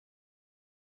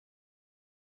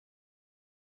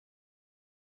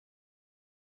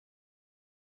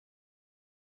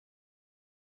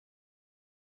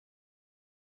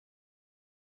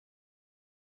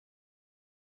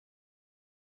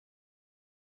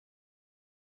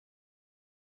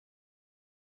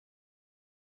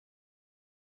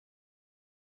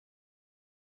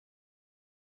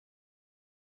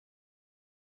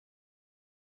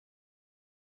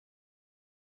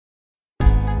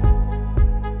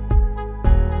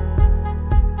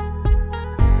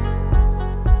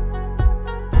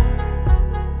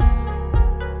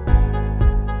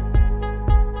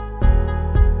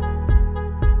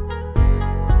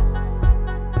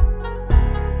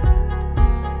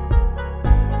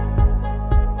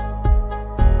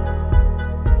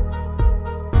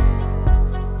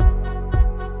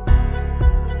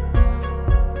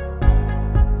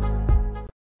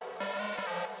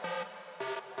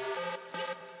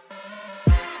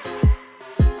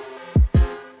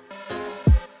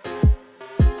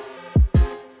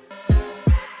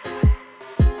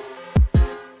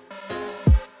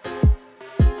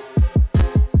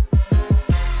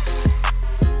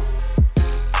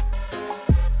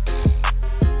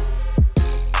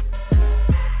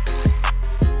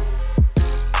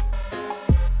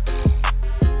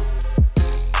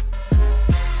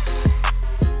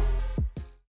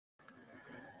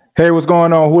Hey, what's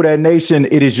going on, Who That Nation?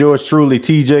 It is yours truly,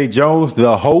 TJ Jones,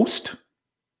 the host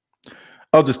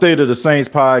of the State of the Saints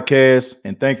podcast.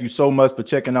 And thank you so much for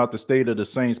checking out the State of the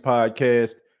Saints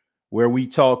podcast, where we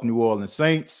talk New Orleans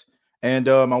Saints. And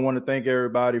I want to thank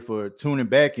everybody for tuning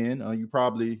back in. You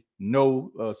probably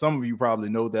know, some of you probably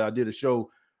know that I did a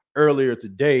show earlier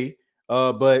today.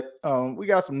 But we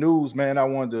got some news, man. I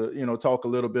wanted to, talk a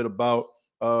little bit about,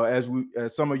 as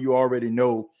some of you already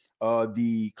know,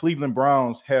 the Cleveland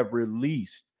Browns have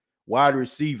released wide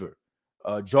receiver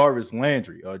Jarvis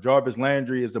Landry. Jarvis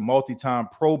Landry is a multi-time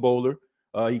Pro Bowler.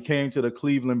 He came to the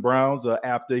Cleveland Browns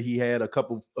after he had a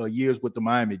couple years with the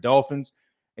Miami Dolphins,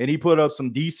 and he put up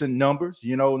some decent numbers.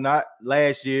 Not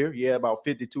last year. He had about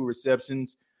 52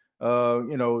 receptions,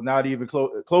 not even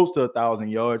close to 1,000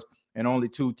 yards and only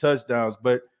 2 touchdowns.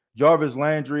 But Jarvis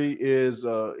Landry is,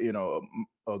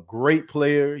 a great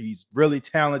player. He's really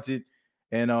talented.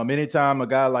 And anytime a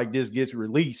guy like this gets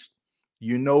released,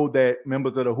 you know that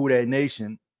members of the Who Dat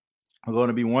Nation are going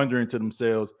to be wondering to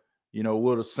themselves,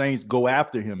 will the Saints go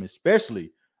after him,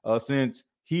 especially since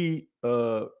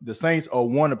the Saints are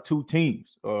one of 2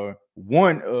 teams.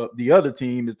 The other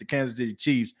team is the Kansas City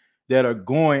Chiefs that are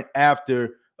going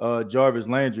after Jarvis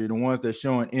Landry, the ones that's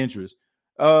showing interest.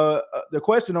 The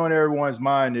question on everyone's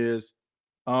mind is,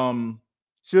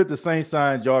 should the Saints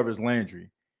sign Jarvis Landry?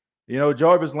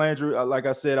 Jarvis Landry, like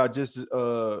I said, I just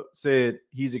said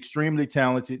he's extremely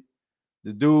talented.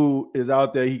 The dude is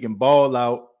out there. He can ball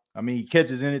out. I mean, he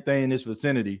catches anything in this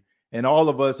vicinity. And all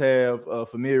of us have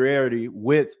familiarity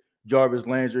with Jarvis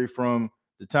Landry from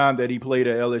the time that he played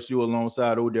at LSU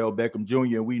alongside Odell Beckham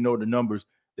Jr. And we know the numbers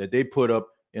that they put up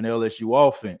in the LSU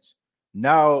offense.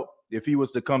 Now, if he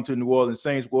was to come to New Orleans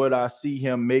Saints, would I see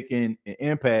him making an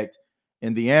impact?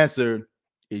 And the answer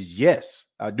is yes.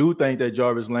 I do think that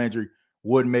Jarvis Landry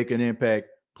would make an impact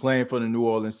playing for the New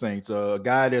Orleans Saints. A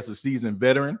guy that's a seasoned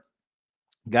veteran,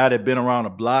 a guy that's been around the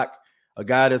block, a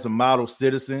guy that's a model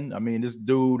citizen. I mean, this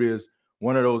dude is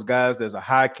one of those guys that's a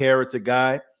high character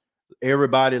guy.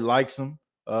 Everybody likes him.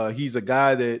 He's a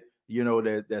guy that,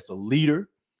 that's a leader.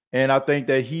 And I think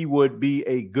that he would be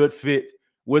a good fit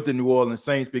with the New Orleans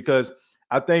Saints, because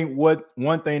I think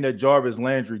one thing that Jarvis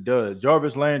Landry does,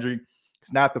 Jarvis Landry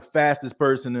is not the fastest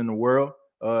person in the world.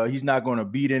 He's not going to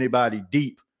beat anybody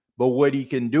deep. But what he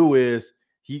can do is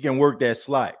he can work that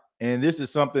slot. And this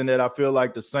is something that I feel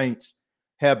like the Saints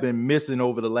have been missing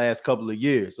over the last couple of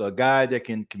years. A guy that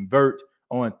can convert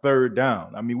on third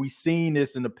down. I mean, we've seen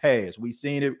this in the past. We've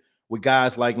seen it with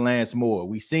guys like Lance Moore.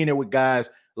 We've seen it with guys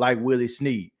like Willie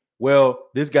Snead. Well,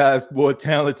 this guy's more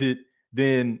talented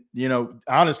than,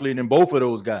 honestly, than both of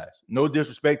those guys. No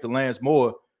disrespect to Lance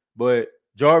Moore, but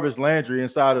Jarvis Landry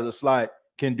inside of the slot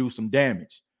can do some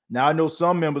damage. Now, I know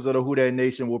some members of the Who Dat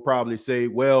Nation will probably say,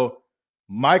 well,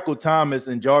 Michael Thomas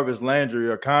and Jarvis Landry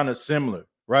are kind of similar,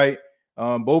 right?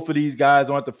 Both of these guys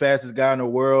aren't the fastest guy in the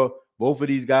world. Both of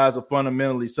these guys are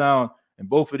fundamentally sound, and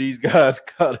both of these guys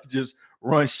gotta just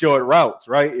run short routes,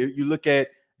 right? If you look at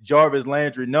Jarvis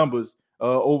Landry numbers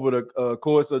over the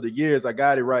course of the years, I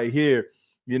got it right here.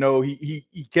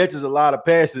 He catches a lot of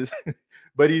passes,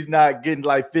 but he's not getting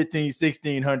like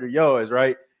 1,600 yards,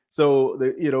 right? So,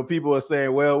 people are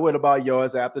saying, well, what about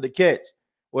yards after the catch?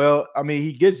 Well, I mean,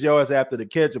 he gets yards after the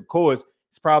catch, of course.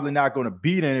 He's probably not going to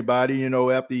beat anybody,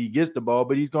 after he gets the ball,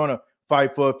 but he's going to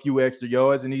fight for a few extra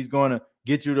yards, and he's going to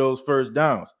get you those first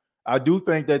downs. I do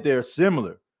think that they're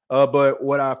similar, but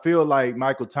what I feel like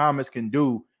Michael Thomas can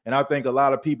do, and I think a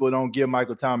lot of people don't give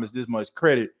Michael Thomas this much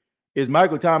credit, is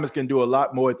Michael Thomas can do a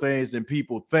lot more things than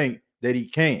people think that he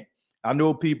can. I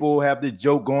know people have this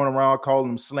joke going around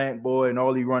calling him slant boy, and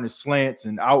all he runs is slants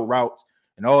and out routes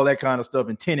and all that kind of stuff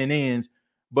and 10 and ends.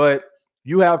 But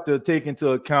you have to take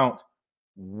into account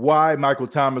why Michael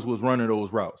Thomas was running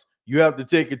those routes. You have to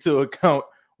take into account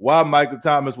why Michael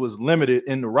Thomas was limited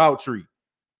in the route tree.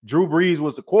 Drew Brees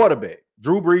was the quarterback.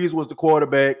 Drew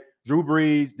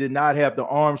Brees did not have the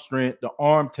arm strength, the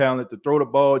arm talent to throw the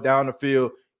ball down the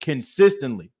field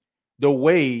consistently the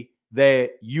way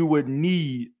that you would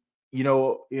need,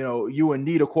 you would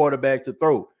need a quarterback to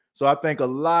throw. So I think a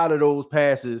lot of those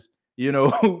passes,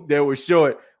 that were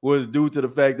short was due to the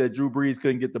fact that Drew Brees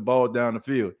couldn't get the ball down the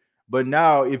field. But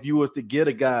now if you was to get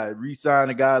a guy, re-sign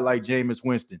a guy like Jameis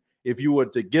Winston, if you were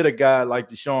to get a guy like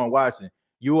Deshaun Watson,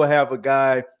 you will have a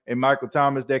guy in Michael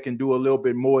Thomas that can do a little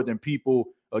bit more than people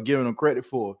are giving him credit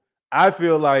for. I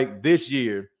feel like this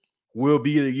year will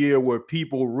be the year where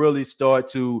people really start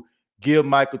to give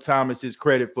Michael Thomas his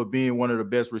credit for being one of the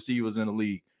best receivers in the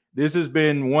league. This has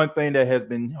been one thing that has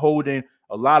been holding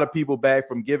a lot of people back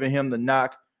from giving him the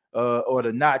notch,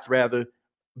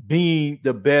 being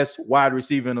the best wide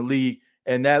receiver in the league.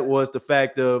 and that was the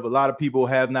fact of a lot of people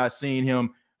have not seen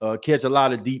him catch a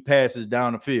lot of deep passes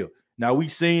down the field. Now,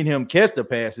 we've seen him catch the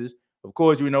passes. Of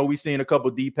course, we've seen a couple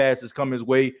deep passes come his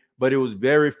way, but it was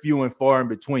very few and far in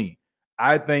between.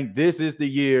 I think this is the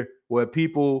year where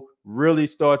people really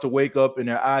start to wake up and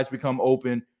their eyes become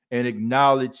open and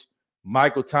acknowledge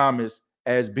Michael Thomas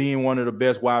as being one of the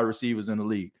best wide receivers in the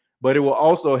league. But it will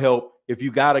also help if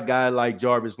you got a guy like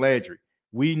Jarvis Landry.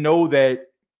 We know that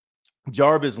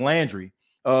Jarvis Landry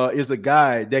is a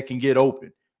guy that can get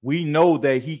open. We know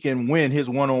that he can win his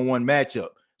one-on-one matchup.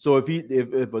 So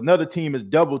if another team is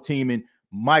double teaming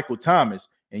Michael Thomas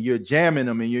and you're jamming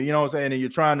him and and you're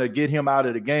trying to get him out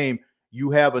of the game, you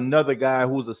have another guy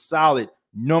who's a solid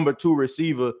number 2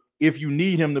 receiver. If you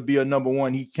need him to be a number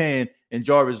 1, he can, and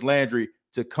Jarvis Landry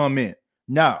to come in.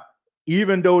 Now,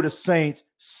 even though the Saints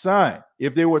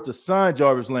if they were to sign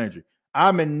Jarvis Landry,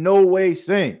 I'm in no way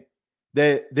saying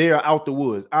that they are out the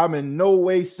woods. I'm in no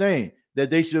way saying that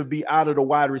they should be out of the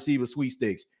wide receiver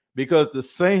sweepstakes, because the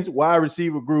Saints wide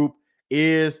receiver group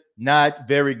is not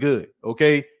very good,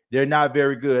 okay? They're not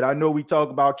very good. I know we talk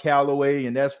about Callaway,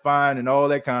 and that's fine and all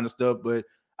that kind of stuff, but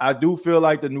I do feel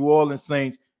like the New Orleans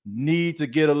Saints need to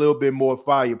get a little bit more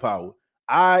firepower.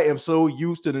 I am so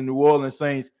used to the New Orleans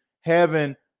Saints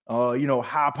having,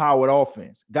 high-powered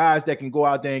offense, guys that can go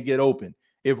out there and get open.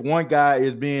 If one guy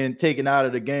is being taken out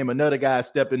of the game, another guy is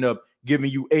stepping up,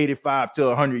 giving you 85 to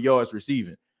 100 yards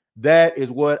receiving. That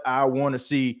is what I want to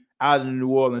see out of the New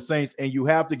Orleans Saints. And you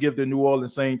have to give the New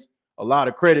Orleans Saints a lot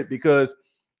of credit, because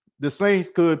the Saints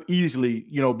could easily,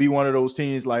 be one of those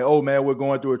teams like, oh, man, we're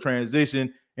going through a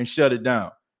transition and shut it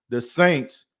down. The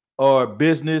Saints are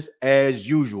business as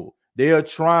usual. They are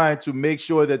trying to make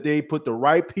sure that they put the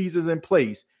right pieces in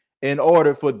place in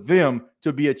order for them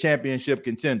to be a championship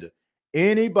contender.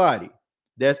 Anybody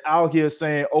that's out here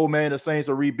saying, oh, man, the Saints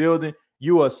are rebuilding,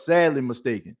 you are sadly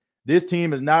mistaken. This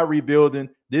team is not rebuilding.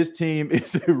 This team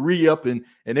is re-upping,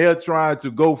 and they're trying to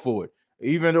go for it.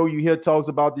 Even though you hear talks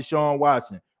about Deshaun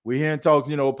Watson, we're hearing talks,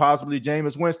 possibly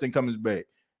Jameis Winston comes back.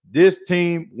 This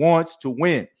team wants to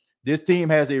win. This team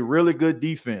has a really good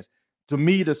defense. To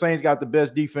me, the Saints got the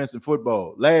best defense in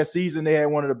football. Last season, they had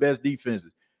one of the best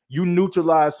defenses. You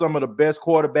neutralized some of the best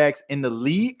quarterbacks in the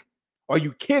league? Are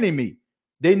you kidding me?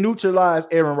 They neutralized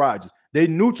Aaron Rodgers. They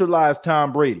neutralized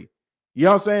Tom Brady. You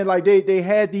know what I'm saying? Like they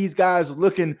had these guys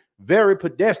looking very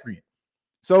pedestrian.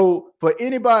 So for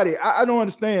anybody, I don't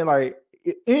understand, like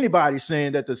anybody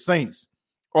saying that the Saints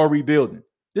are rebuilding.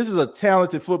 This is a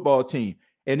talented football team.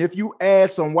 And if you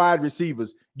add some wide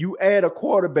receivers, you add a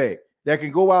quarterback that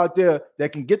can go out there,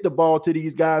 that can get the ball to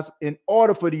these guys in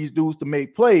order for these dudes to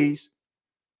make plays,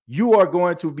 you are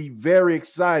going to be very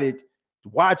excited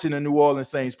watching the New Orleans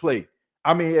Saints play.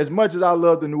 I mean, as much as I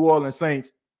love the New Orleans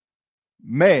Saints,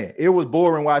 man, it was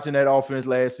boring watching that offense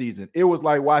last season. It was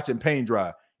like watching paint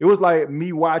dry. It was like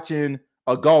me watching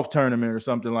a golf tournament or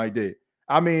something like that.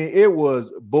 I mean, it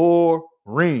was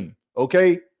boring,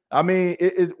 okay? I mean,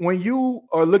 it is when you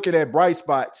are looking at bright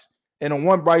spots, and the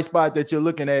one bright spot that you're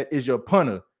looking at is your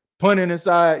punter, punting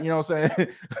inside,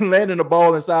 landing the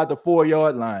ball inside the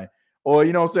 4-yard line, or,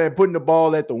 putting the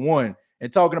ball at the 1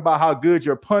 and talking about how good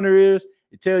your punter is.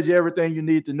 It tells you everything you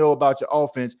need to know about your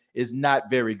offense is not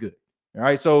very good. All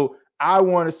right. So I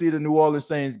want to see the New Orleans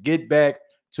Saints get back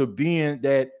to being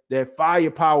that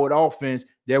fire-powered offense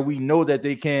that we know that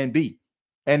they can be.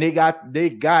 And they got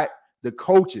the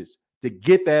coaches to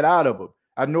get that out of them.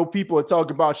 I know people are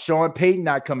talking about Sean Payton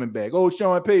not coming back. Oh,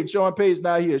 Sean Payton's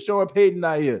not here. Sean Payton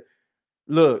not here.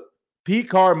 Look, Pete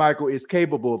Carmichael is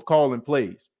capable of calling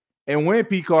plays. And when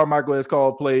Pete Carmichael has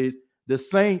called plays, the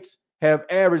Saints have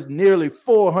averaged nearly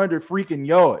 400 freaking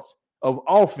yards of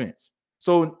offense.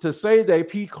 So to say that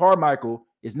Pete Carmichael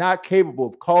is not capable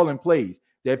of calling plays,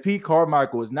 that Pete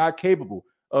Carmichael is not capable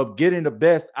of getting the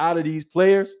best out of these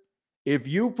players, if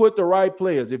you put the right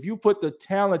players, if you put the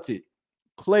talented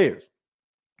players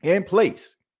in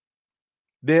place,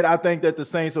 then I think that the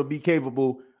Saints will be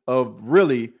capable of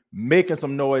really making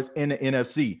some noise in the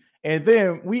NFC. And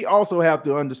then we also have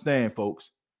to understand,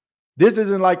 folks, this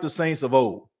isn't like the Saints of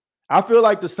old. I feel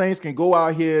like the Saints can go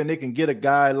out here and they can get a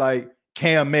guy like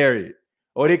Cam Marriott,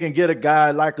 or they can get a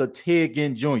guy like a Ted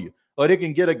Ginn Jr., or they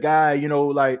can get a guy,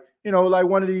 like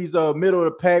one of these middle of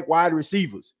the pack wide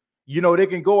receivers. They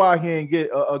can go out here and get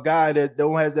a guy that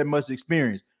don't have that much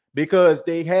experience because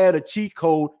they had a cheat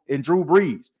code in Drew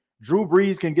Brees. Drew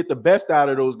Brees can get the best out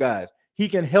of those guys. He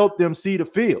can help them see the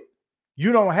field.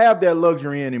 You don't have that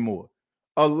luxury anymore.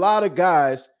 A lot of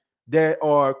guys that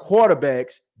are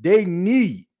quarterbacks, they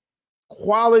need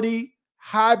quality,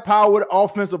 high-powered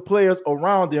offensive players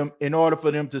around them in order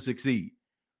for them to succeed.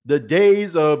 The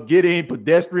days of getting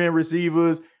pedestrian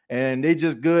receivers and they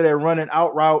just good at running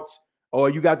out routes, or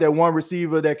you got that one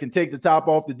receiver that can take the top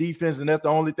off the defense and that's the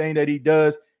only thing that he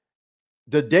does.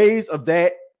 The days of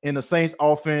that in the Saints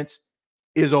offense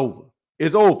is over.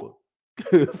 It's over.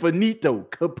 Finito,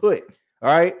 kaput. All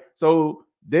right. So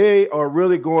they are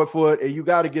really going for it, and you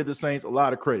got to give the Saints a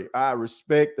lot of credit. I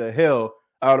respect the hell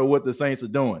out of what the Saints are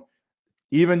doing.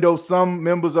 Even though some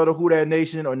members of the Who Dat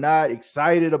Nation are not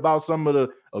excited about some of the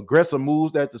aggressive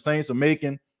moves that the Saints are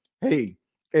making, hey,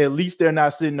 at least they're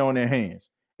not sitting on their hands.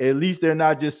 At least they're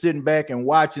not just sitting back and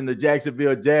watching the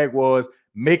Jacksonville Jaguars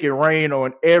make it rain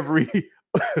on every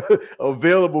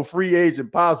available free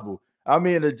agent possible. I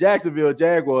mean, the Jacksonville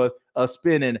Jaguars are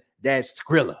spending that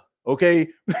Skrilla, okay?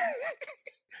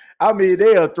 I mean,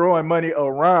 they are throwing money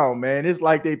around, man. It's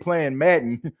like they playing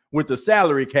Madden with the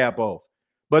salary cap off.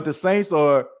 But the Saints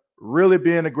are really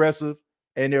being aggressive,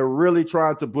 and they're really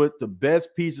trying to put the best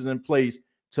pieces in place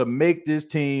to make this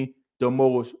team the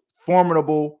most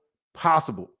formidable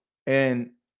possible. And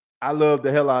I love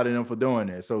the hell out of them for doing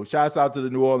that. So shouts out to the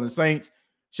New Orleans Saints.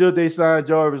 Should they sign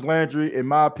Jarvis Landry? In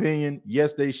my opinion,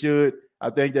 yes, they should. I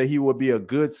think that he would be a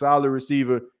good, solid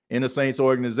receiver in the Saints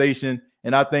organization.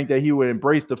 And I think that he would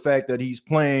embrace the fact that he's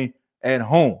playing at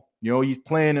home. You know, he's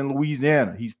playing in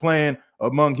Louisiana. He's playing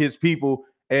among his people.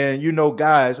 And, you know,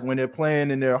 guys, when they're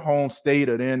playing in their home state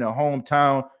or they're in their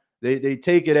hometown, they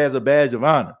take it as a badge of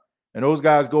honor. And those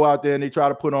guys go out there and they try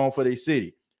to put on for their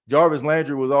city. Jarvis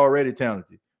Landry was already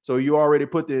talented. So you already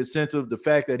put the incentive, the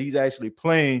fact that he's actually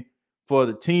playing for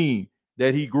the team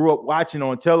that he grew up watching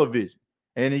on television.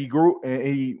 And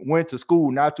he went to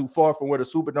school not too far from where the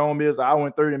Superdome is, an hour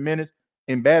and 30 minutes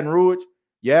in Baton Rouge.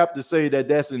 You have to say that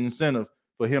that's an incentive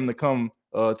for him to come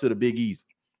to the Big East.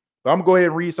 But I'm going to go ahead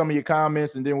and read some of your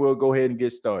comments, and then we'll go ahead and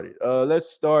get started.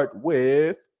 Let's start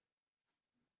with,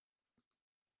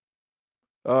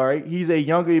 all right, he's a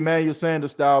younger Emmanuel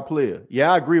Sanders style player.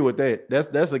 Yeah, I agree with that.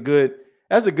 That's a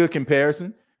good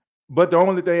comparison. But the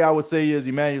only thing I would say is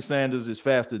Emmanuel Sanders is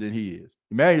faster than he is.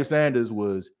 Emmanuel Sanders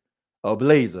was a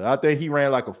blazer. I think he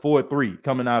ran like a 4.3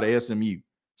 coming out of SMU.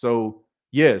 So,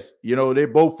 yes, you know, they're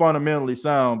both fundamentally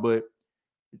sound, but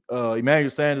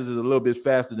Emmanuel Sanders is a little bit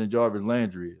faster than Jarvis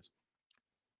Landry is.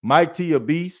 Mike T, a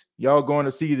beast. Y'all going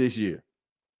to see this year.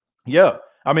 Yeah.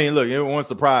 I mean, look, it won't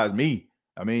surprise me.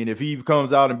 I mean, if he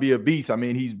comes out and be a beast, I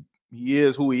mean, he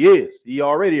is who he is. He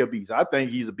already a beast. I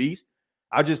think he's a beast.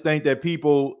 I just think that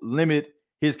people limit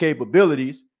his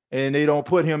capabilities and they don't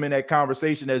put him in that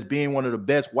conversation as being one of the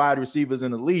best wide receivers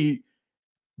in the league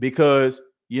because,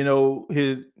 you know,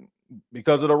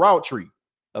 because of the route tree.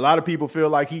 A lot of people feel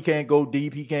like he can't go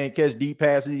deep. He can't catch deep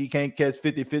passes. He can't catch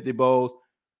 50-50 balls.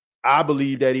 I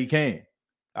believe that he can.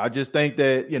 I just think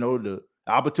that, you know, the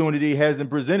opportunity hasn't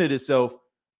presented itself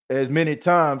as many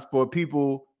times for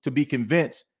people to be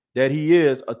convinced that he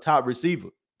is a top receiver.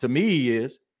 To me, he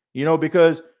is, you know,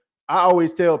 because I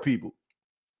always tell people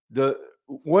the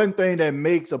one thing that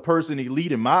makes a person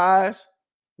elite in my eyes,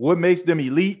 what makes them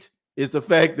elite is the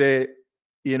fact that,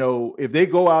 you know, if they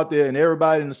go out there and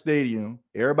everybody in the stadium,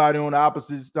 everybody on the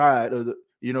opposite side of the,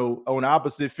 you know, on the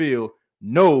opposite field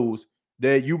knows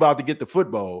that you about to get the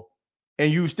football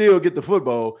and you still get the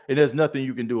football and there's nothing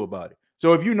you can do about it.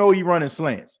 So if you know he running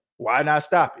slants, why not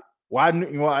stop it?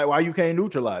 Why you can't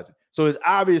neutralize it? So it's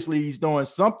obviously he's doing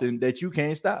something that you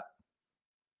can't stop.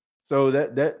 So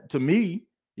that to me,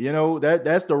 you know,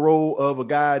 that's the role of a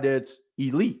guy that's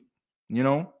elite, you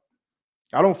know.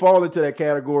 I don't fall into that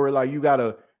category like you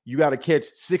gotta catch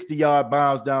 60-yard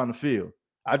bombs down the field.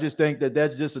 I just think that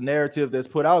that's just a narrative that's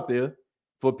put out there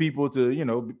for people to, you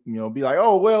know, be like,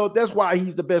 oh, well, that's why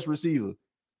he's the best receiver.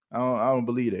 I don't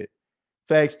believe that.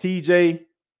 Facts, TJ.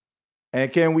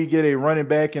 And can we get a running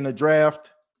back in the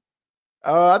draft?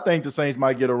 I think the Saints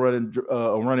might get a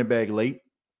running back late.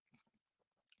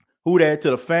 Who that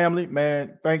to the family,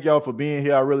 man? Thank y'all for being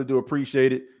here. I really do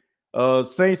appreciate it.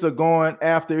 Saints are going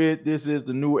after it. This is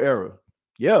the new era.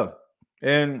 Yeah.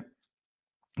 And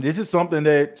this is something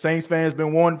that Saints fans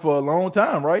been wanting for a long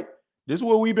time, right? This is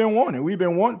what we've been wanting. We've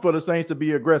been wanting for the Saints to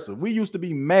be aggressive. We used to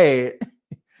be mad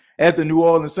at the New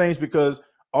Orleans Saints because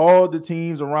all the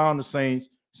teams around the Saints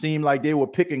seemed like they were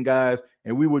picking guys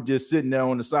and we were just sitting there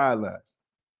on the sidelines.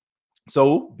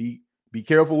 So be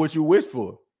careful what you wish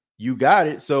for. You got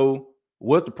it. So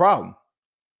what's the problem?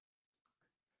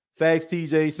 Facts,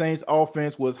 TJ. Saints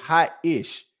offense was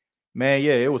hot-ish. Man,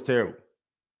 yeah, it was terrible.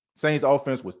 Saints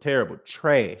offense was terrible.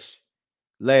 Trash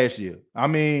last year. I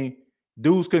mean,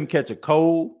 dudes couldn't catch a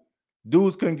cold.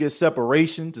 Dudes couldn't get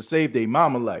separation to save their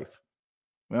mama life.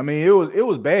 I mean, it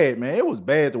was bad, man. It was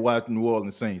bad to watch the New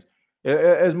Orleans Saints.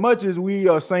 As much as we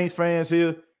are Saints fans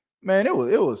here, Man, it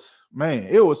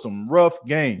was some rough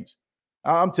games.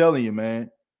 I'm telling you, man.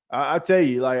 I tell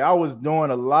you, like I was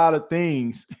doing a lot of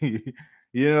things,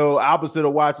 opposite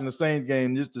of watching the Saints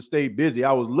game just to stay busy.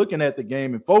 I was looking at the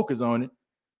game and focus on it.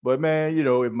 But man,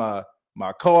 if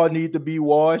my car need to be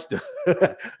washed,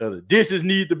 the dishes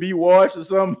need to be washed or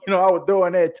something, I was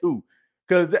doing that too.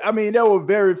 Because I mean, there were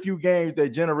very few games that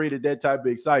generated that type of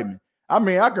excitement. I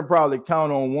mean, I can probably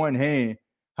count on one hand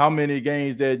how many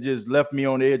games that just left me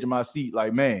on the edge of my seat.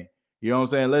 Like, man, you know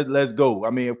what I'm saying? Let's go. I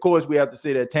mean, of course, we have to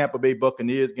say that Tampa Bay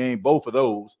Buccaneers game, both of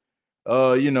those.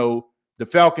 The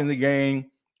Falcons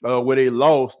game where they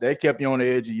lost, that kept you on the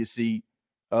edge of your seat.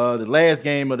 The last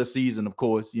game of the season, of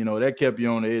course, that kept you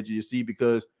on the edge of your seat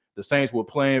because the Saints were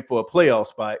playing for a playoff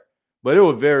spot. But it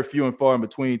was very few and far in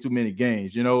between too many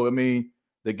games. I mean,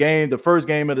 the first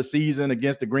game of the season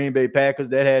against the Green Bay Packers,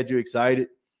 that had you excited.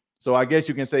 So I guess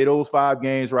you can say those 5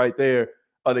 games right there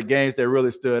are the games that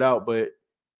really stood out. But,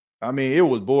 I mean, it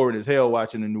was boring as hell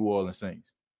watching the New Orleans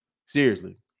Saints.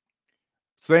 Seriously.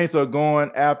 Saints are going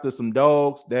after some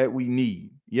dogs that we need.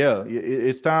 Yeah,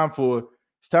 it's time for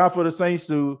the Saints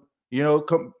to,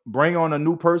 bring on a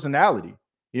new personality.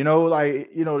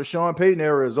 The Sean Payton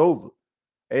era is over.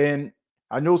 And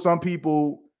I know some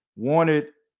people wanted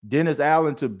Dennis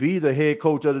Allen to be the head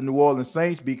coach of the New Orleans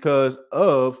Saints because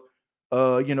of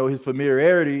his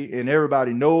familiarity, and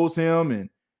everybody knows him, and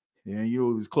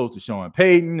he's close to Sean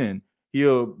Payton, and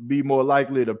he'll be more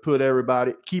likely to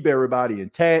keep everybody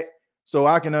intact. So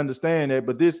I can understand that,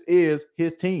 but this is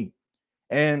his team,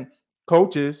 and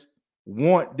coaches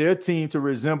want their team to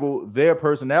resemble their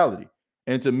personality.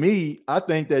 And to me, I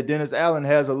think that Dennis Allen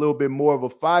has a little bit more of a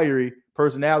fiery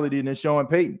personality than Sean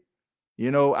Payton.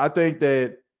 I think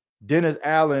that Dennis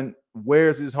Allen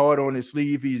wears his heart on his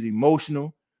sleeve. He's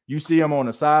emotional. You see him on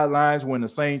the sidelines when the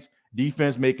Saints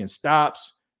defense making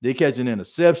stops, they catching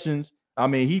interceptions. I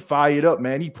mean, he fired up,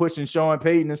 man. He pushing Sean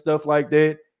Payton and stuff like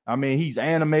that. I mean, he's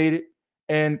animated,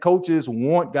 and coaches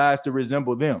want guys to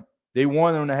resemble them. They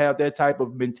want them to have that type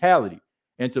of mentality.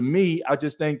 And to me, I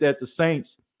just think that the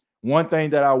Saints, one thing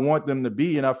that I want them to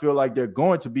be, and I feel like they're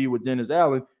going to be with Dennis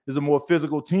Allen, is a more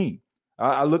physical team.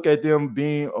 I look at them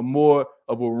being a more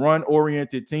of a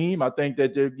run-oriented team. I think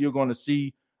that you're going to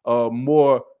see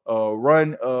more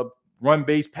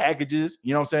run-based packages,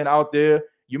 out there.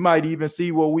 You might even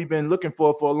see what we've been looking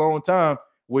for a long time,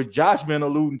 which Josh been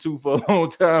alluding to for a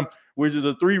long time, which is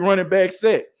a 3 running back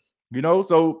set.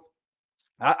 So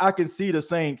I can see the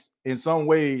Saints in some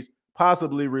ways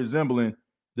possibly resembling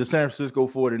the San Francisco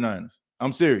 49ers.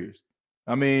 I'm serious.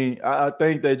 I mean, I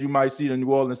think that you might see the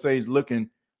New Orleans Saints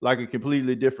looking like a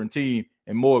completely different team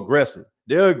and more aggressive.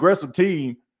 They're an aggressive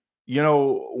team,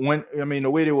 the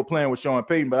way they were playing with Sean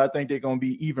Payton, but I think they're going to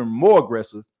be even more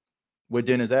aggressive with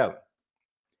Dennis Allen.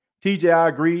 TJ, I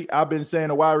agree. I've been saying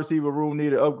the wide receiver room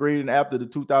needed upgrading after the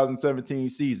 2017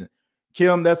 season.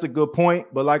 Kim, that's a good point.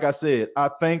 But like I said, I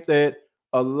think that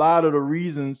a lot of the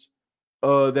reasons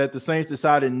that the Saints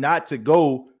decided not to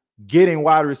go getting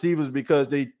wide receivers because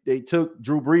they took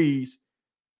Drew Brees.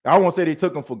 I won't say they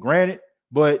took him for granted,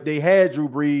 but they had Drew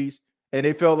Brees and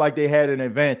they felt like they had an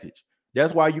advantage.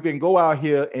 That's why you can go out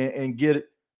here and get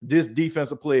this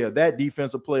defensive player, that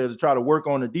defensive player to try to work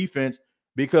on the defense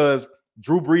because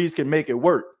Drew Brees can make it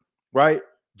work, right?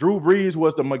 Drew Brees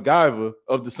was the MacGyver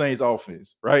of the Saints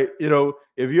offense, right?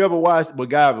 If you ever watched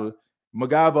MacGyver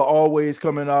always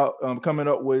coming up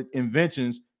with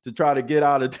inventions to try to get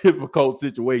out of difficult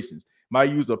situations.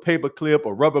 Might use a paper clip,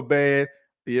 a rubber band,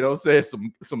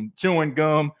 some chewing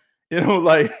gum,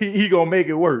 like he gonna make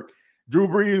it work. Drew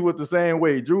Brees was the same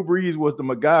way. Drew Brees was the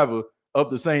MacGyver of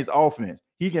the Saints offense.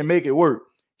 He can make it work.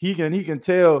 He can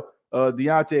tell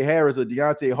Deontay Harris or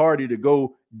Deontay Hardy to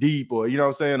go deep or,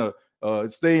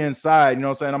 stay inside.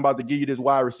 I'm about to give you this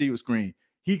wide receiver screen.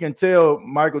 He can tell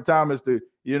Michael Thomas to,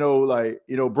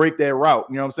 break that route.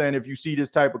 If you see this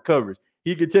type of coverage,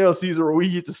 he can tell Cesar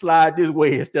Ruiz to slide this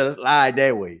way instead of slide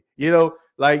that way.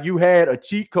 Like you had a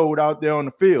cheat code out there on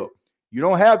the field. You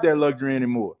don't have that luxury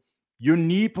anymore. You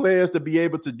need players to be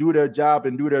able to do their job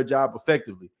and do their job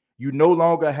effectively. You no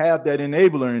longer have that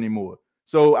enabler anymore.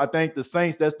 So I think the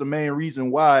Saints, that's the main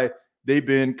reason why they've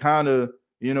been kind of,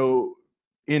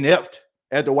 inept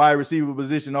at the wide receiver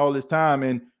position all this time.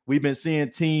 And we've been seeing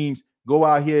teams go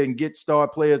out here and get star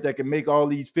players that can make all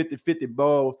these 50-50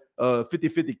 balls,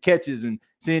 50-50 catches, and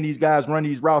seeing these guys run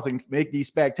these routes and make these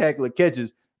spectacular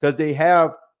catches because they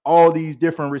have all these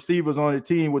different receivers on the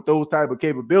team with those type of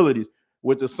capabilities.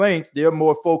 With the Saints, they're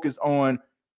more focused on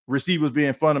receivers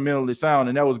being fundamentally sound,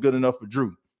 and that was good enough for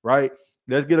Drew, right?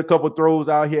 Let's get a couple throws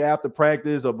out here after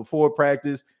practice or before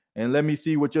practice. and let me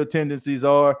see what your tendencies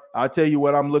are. I'll tell you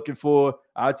what I'm looking for.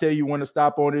 I'll tell you when to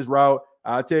stop on this route.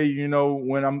 I'll tell you,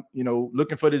 when I'm,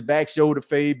 looking for this back shoulder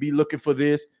fade, be looking for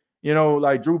this.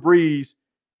 Like Drew Brees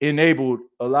enabled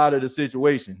a lot of the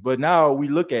situation. But now we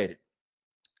look at it.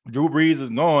 Drew Brees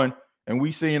is gone, and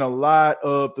we seen a lot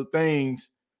of the things,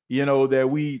 that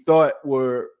we thought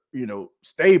were,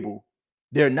 stable.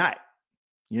 They're not.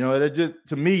 That just,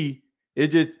 to me,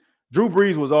 Drew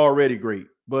Brees was already great.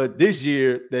 But this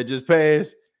year that just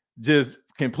passed just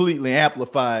completely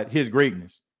amplified his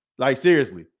greatness. Like,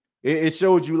 seriously, it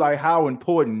showed you like how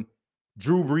important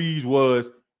Drew Brees was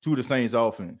to the Saints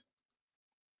offense.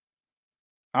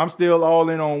 I'm still all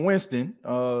in on Winston,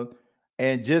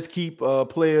 and just keep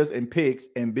players and picks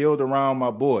and build around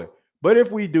my boy. But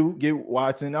if we do get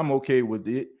Watson, I'm okay with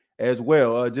it as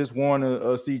well. Just want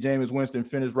to see Jameis Winston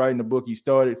finish writing the book he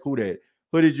started. Who that?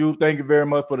 Hoodie Juve, thank you very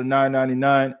much for the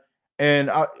 $9.99.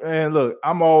 And look,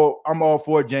 I'm all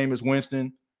for Jameis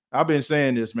Winston. I've been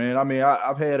saying this, man. I mean,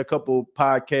 I've had a couple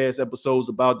podcast episodes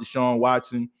about Deshaun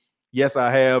Watson. Yes,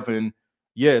 I have. And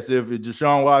yes, if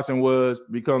Deshaun Watson was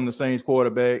become the Saints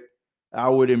quarterback, I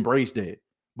would embrace that.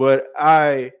 But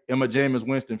I am a Jameis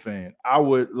Winston fan. I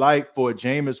would like for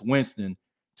Jameis Winston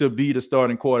to be the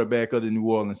starting quarterback of the New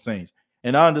Orleans Saints.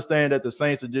 And I understand that the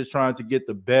Saints are just trying to get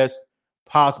the best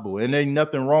possible, and ain't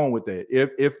nothing wrong with that.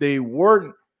 If they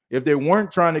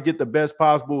weren't trying to get the best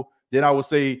possible, then I would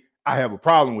say I have a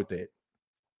problem with that.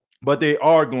 But they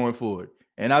are going for it.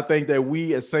 And I think that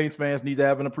we as Saints fans need to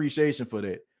have an appreciation for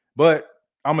that. But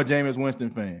I'm a Jameis Winston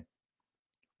fan.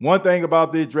 One thing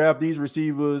about this draft, these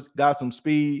receivers got some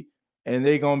speed, and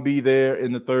they're going to be there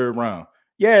in the third round.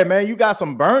 Yeah, man, you got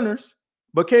some burners,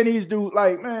 but can these dudes,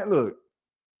 like, man, look,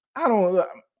 I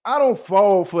don't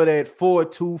fall for that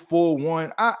 4-2,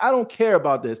 4-1. I don't care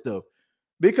about that stuff,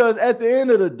 because at the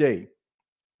end of the day,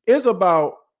 it's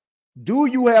about, do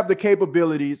you have the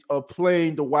capabilities of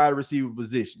playing the wide receiver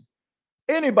position?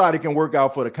 Anybody can work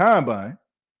out for the combine.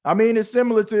 I mean, it's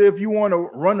similar to if you want to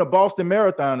run the Boston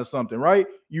Marathon or something, right?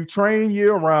 You train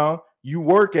year round, you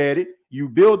work at it, you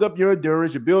build up your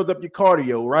endurance, you build up your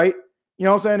cardio, right? You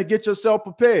know what I'm saying? To get yourself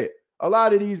prepared. A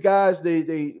lot of these guys,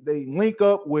 they link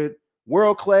up with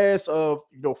world-class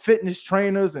fitness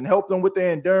trainers and help them with their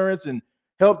endurance and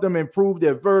help them improve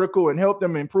their vertical and help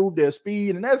them improve their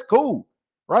speed. And that's cool,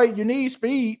 right? You need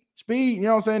speed. Speed, you know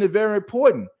what I'm saying, is very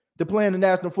important to play in the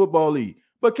National Football League.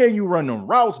 But can you run them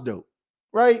routes, though?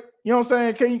 Right? You know what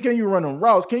I'm saying? Can you run them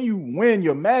routes? Can you win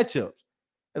your matchups?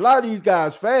 A lot of these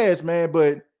guys fast, man,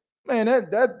 but man,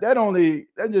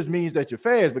 that just means that you're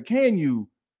fast. But can you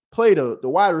play the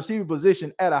wide receiver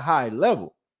position at a high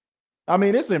level? I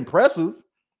mean, it's impressive.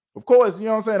 Of course, you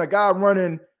know what I'm saying? A guy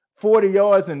running 40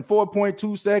 yards in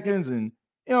 4.2 seconds, and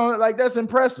like, that's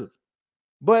impressive.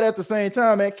 But at the same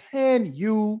time, man, can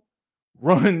you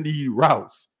run the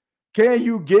routes? Can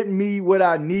you get me what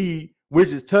I need, which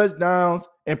is touchdowns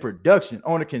and production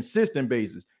on a consistent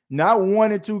basis? Not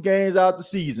 1 and 2 games out the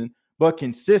season, but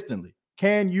consistently.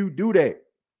 Can you do that?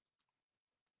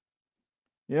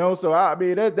 So I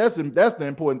mean, that's the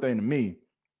important thing to me.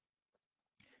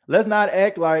 Let's not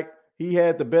act like he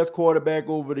had the best quarterback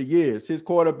over the years. His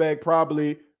quarterback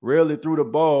probably rarely threw the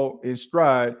ball in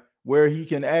stride where he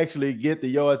can actually get the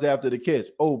yards after the catch.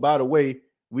 Oh, by the way,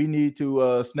 we need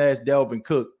to snatch Dalvin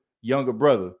Cook, younger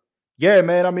brother. Yeah,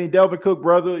 man. I mean, Dalvin Cook,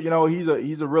 brother,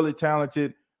 he's a really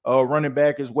talented running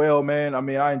back as well, man. I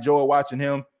mean, I enjoy watching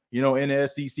him, in the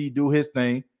SEC do his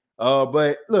thing.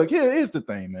 But look, here's the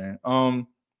thing, man.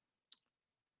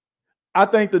 I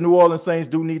think the New Orleans Saints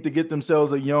do need to get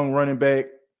themselves a young running back.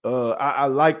 I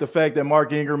like the fact that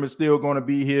Mark Ingram is still going to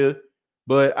be here,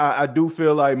 but I do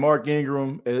feel like Mark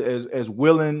Ingram, as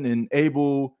willing and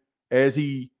able as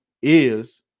he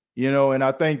is, and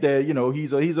I think that,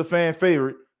 he's a fan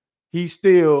favorite. He's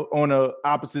still on the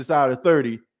opposite side of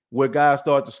 30, where guys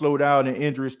start to slow down and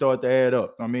injuries start to add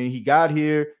up. I mean, he got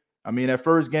here. I mean, that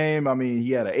first game, I mean,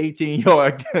 he had an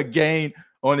 18-yard gain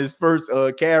on his first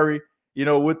carry,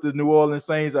 with the New Orleans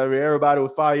Saints. I mean, everybody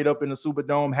was fired up in the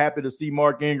Superdome, happy to see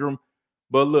Mark Ingram.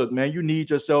 But look, man, you need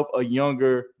yourself a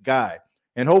younger guy.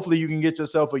 And hopefully you can get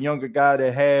yourself a younger guy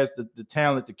that has the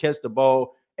talent to catch the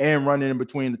ball and run in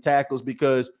between the tackles,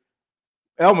 because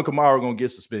Alvin Kamara going to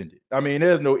get suspended. I mean,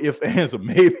 there's no ifs, ands, or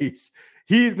maybes.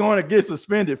 He's going to get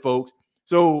suspended, folks.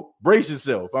 So brace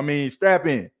yourself. I mean, strap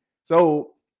in.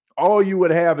 So all you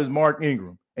would have is Mark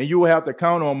Ingram, and you will have to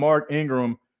count on Mark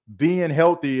Ingram being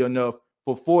healthy enough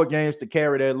for 4 games to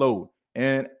carry that load.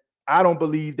 And I don't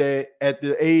believe that at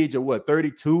the age of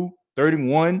 32,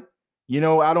 31,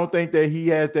 I don't think that he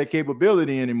has that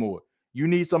capability anymore. You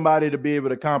need somebody to be able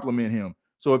to complement him.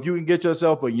 So if you can get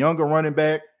yourself a younger running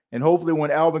back, and hopefully when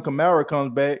Alvin Kamara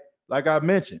comes back, like I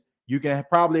mentioned, you can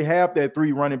probably have that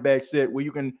 3 running back set where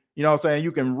you can, you know what I'm saying,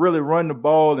 you can really run the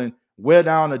ball and wear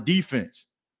down the defense.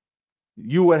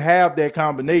 You would have that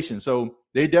combination. So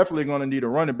they definitely going to need a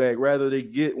running back, rather they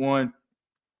get one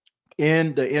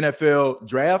in the NFL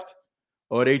draft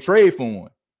or they trade for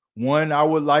one. One I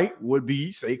would like would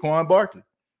be Saquon Barkley.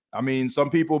 I mean,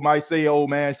 some people might say, oh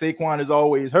man, Saquon is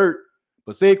always hurt,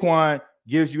 but Saquon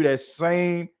gives you that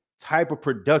same type of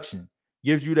production,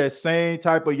 gives you that same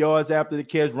type of yards after the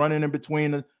catch, running in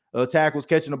between the tackles,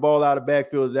 catching the ball out of the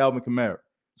backfield as Alvin Kamara.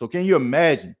 So can you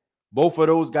imagine both of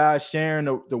those guys sharing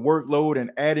the workload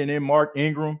and adding in Mark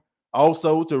Ingram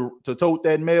also to tote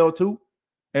that mail too?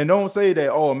 And don't say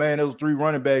that, oh man, those 3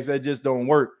 running backs, that just don't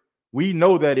work. We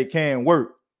know that it can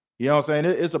work. You know what I'm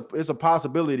saying? It's a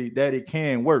possibility that it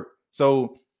can work.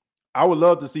 So I would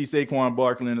love to see Saquon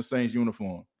Barkley in the Saints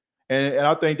uniform. And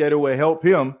I think that it would help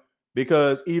him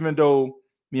because even though,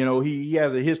 you know, he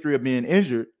has a history of being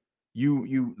injured,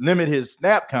 you limit his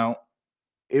snap count,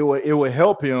 it would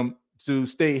help him to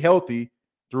stay healthy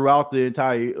throughout the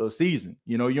entire season.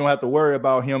 You know, you don't have to worry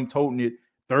about him toting it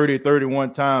 30,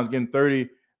 31 times, getting 30,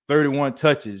 31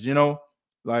 touches, you know.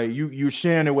 Like you're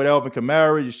sharing it with Alvin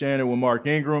Kamara, you're sharing it with Mark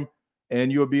Ingram,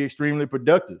 and you'll be extremely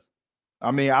productive.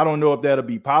 I mean, I don't know if that'll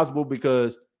be possible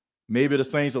because maybe the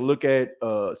Saints will look at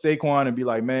Saquon and be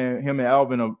like, man, him and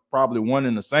Alvin are probably one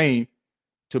and the same.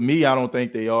 To me, I don't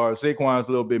think they are. Saquon's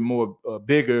a little bit more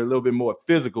bigger, a little bit more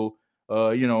physical,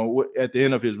 you know, at the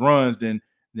end of his runs than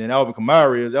Alvin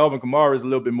Kamara is. Alvin Kamara is a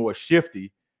little bit more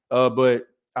shifty, but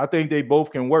I think they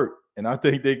both can work. And I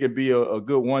think they could be a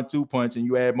good 1-2 punch. And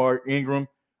you add Mark Ingram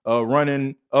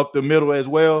running up the middle as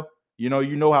well. You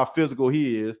know how physical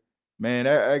he is. Man,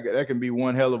 that can be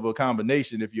one hell of a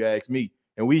combination if you ask me.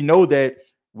 And we know that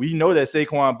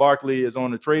Saquon Barkley is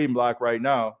on the trading block right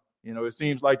now. You know, it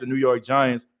seems like the New York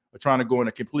Giants are trying to go in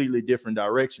a completely different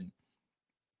direction.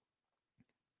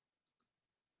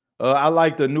 I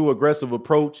like the new aggressive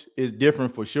approach. Is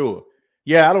different for sure.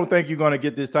 Yeah, I don't think you're going to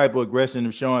get this type of aggression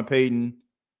if Sean Payton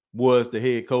was the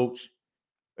head coach.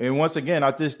 And once again,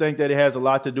 I just think that it has a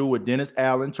lot to do with Dennis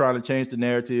Allen trying to change the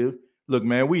narrative. Look,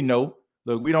 man, we know.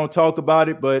 Look, we don't talk about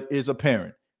it, but it's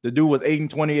apparent. The dude was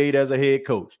 8-28 as a head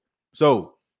coach.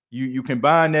 So you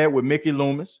combine that with Mickey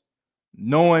Loomis,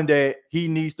 knowing that he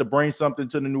needs to bring something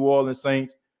to the New Orleans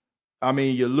Saints. I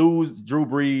mean, you lose Drew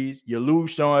Brees, you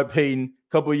lose Sean Payton.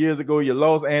 A couple of years ago, you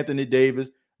lost Anthony Davis.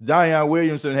 Zion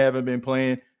Williamson haven't been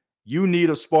playing. You need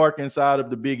a spark inside of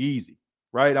the Big Easy,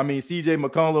 right? I mean, C.J.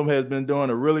 McCollum has been doing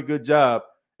a really good job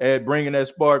at bringing that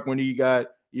spark when he got,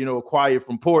 acquired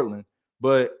from Portland.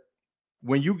 But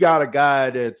when you got a guy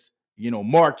that's,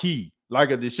 marquee, like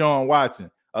a Deshaun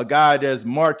Watson, a guy that's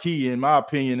marquee, in my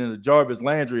opinion, in a Jarvis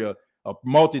Landry, a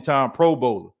multi-time Pro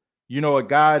Bowler, a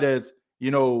guy that's,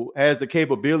 has the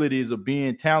capabilities of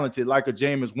being talented like a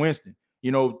Jameis Winston,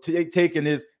 taking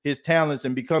his talents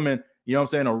and becoming,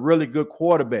 a really good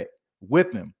quarterback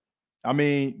with him. I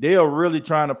mean, they are really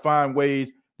trying to find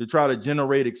ways to try to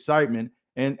generate excitement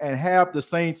and have the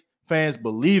Saints fans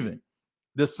believing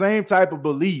the same type of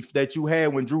belief that you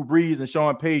had when Drew Brees and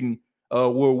Sean Payton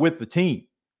were with the team.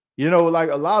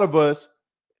 Like a lot of us,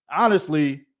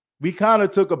 honestly, we kind of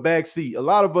took a back seat. A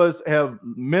lot of us have,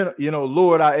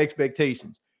 lowered our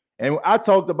expectations. And I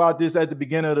talked about this at the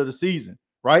beginning of the season,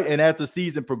 right? And as the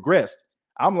season progressed,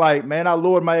 I'm like, man, I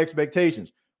lowered my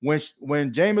expectations. When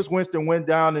Jameis Winston went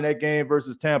down in that game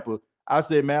versus Tampa, I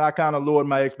said, man, I kind of lowered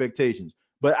my expectations.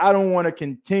 But I don't want to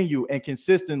continue and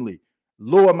consistently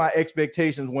lower my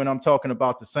expectations when I'm talking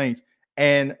about the Saints.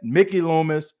 And Mickey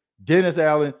Loomis, Dennis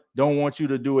Allen don't want you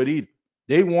to do it either.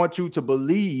 They want you to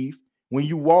believe when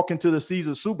you walk into the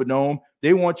Caesars Superdome.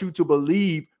 They want you to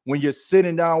believe when you're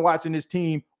sitting down watching this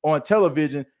team on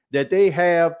television that they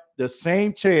have the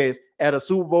same chance at a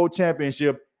Super Bowl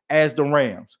championship as the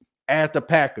Rams, as the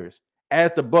Packers,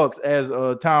 as the Bucks, as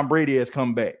Tom Brady has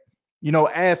come back,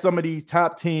 as some of these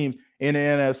top teams in the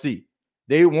NFC.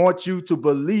 They want you to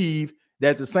believe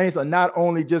that the Saints are not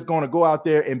only just going to go out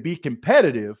there and be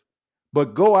competitive,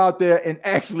 but go out there and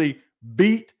actually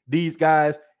beat these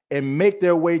guys and make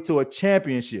their way to a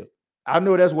championship. I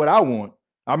know that's what I want.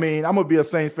 I mean, I'm going to be a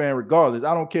Saints fan regardless.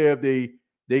 I don't care if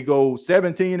they go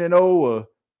 17-0 or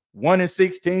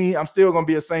 1-16. I'm still going to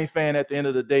be a Saints fan at the end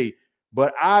of the day.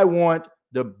 But I want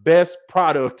the best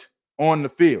product on the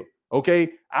field, okay?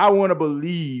 I want to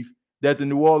believe that the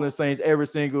New Orleans Saints every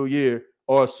single year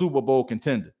are a Super Bowl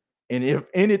contender. And if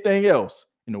anything else,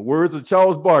 in the words of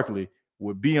Charles Barkley,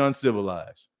 would be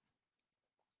uncivilized.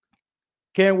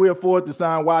 Can we afford to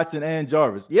sign Watson and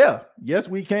Jarvis? Yeah, yes,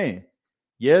 we can.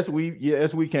 Yes,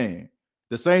 we can.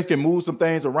 The Saints can move some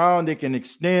things around. They can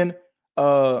extend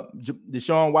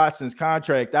Deshaun Watson's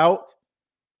contract out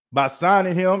by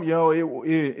signing him.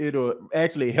 It'll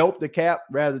actually help the cap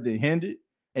rather than hinder it.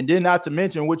 And then not to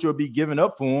mention what you'll be giving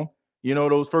up for him.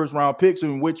 Those first round picks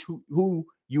in which who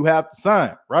you have to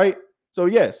sign, right? So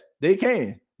yes, they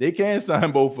can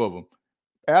sign both of them.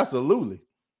 Absolutely.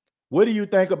 What do you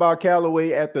think about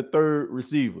Callaway at the third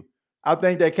receiver? I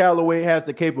think that Callaway has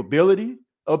the capability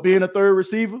of being a third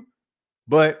receiver,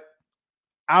 but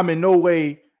I'm in no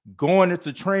way going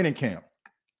into training camp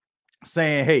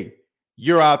saying, hey,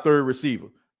 you're our third receiver.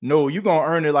 No, you're going to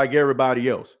earn it like everybody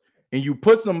else. And you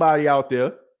put somebody out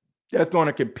there that's going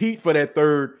to compete for that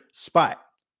third spot.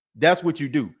 That's what you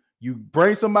do. You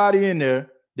bring somebody in there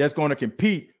that's going to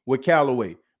compete with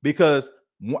Callaway, because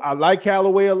I like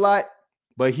Callaway a lot,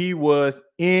 but he was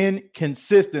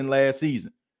inconsistent last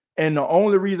season. And the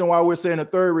only reason why we're saying a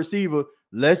third receiver,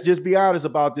 let's just be honest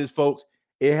about this, folks.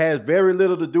 It has very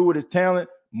little to do with his talent,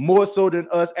 more so than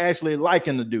us actually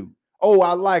liking the dude. Oh,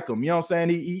 I like him. You know what I'm saying?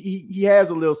 He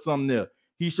has a little something there.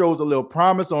 He shows a little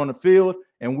promise on the field,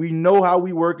 and we know how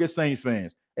we work as Saints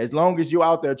fans. As long as you're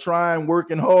out there trying,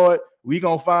 working hard, we're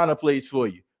going to find a place for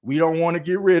you. We don't want to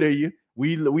get rid of you.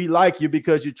 We like you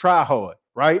because you try hard,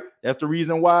 right? That's the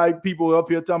reason why people up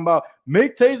here talking about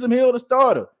make Taysom Hill the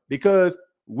starter, because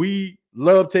we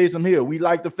love Taysom Hill. We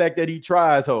like the fact that he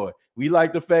tries hard. We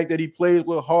like the fact that he plays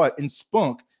with heart and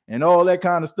spunk and all that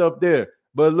kind of stuff there.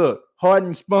 But look, heart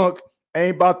and spunk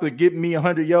ain't about to get me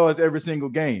 100 yards every single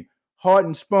game. Heart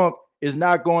and spunk is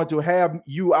not going to have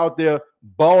you out there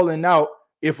balling out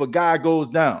if a guy goes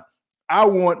down. I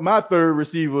want my third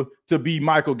receiver to be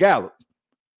Michael Gallup.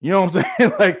 You know what I'm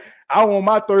saying? Like, I want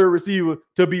my third receiver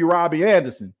to be Robbie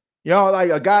Anderson.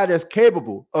 Like a guy that's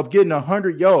capable of getting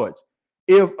 100 yards.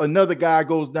 If another guy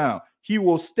goes down, he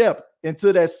will step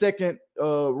into that second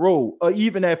row or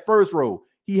even that first row.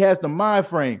 He has the mind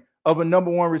frame of a number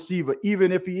one receiver,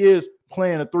 even if he is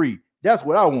playing a three. That's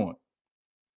what I want.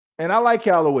 And I like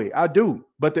Callaway. I do.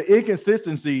 But the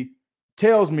inconsistency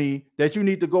tells me that you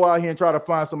need to go out here and try to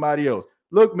find somebody else.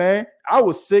 Look, man, I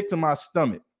was sick to my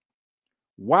stomach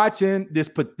watching this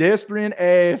pedestrian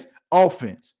ass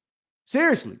offense.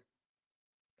 Seriously.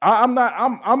 I am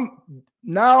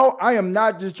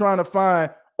not just trying to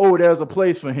find, oh, there's a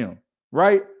place for him,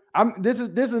 right? This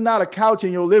is not a couch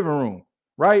in your living room,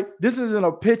 right? This isn't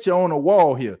a picture on a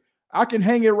wall here. I can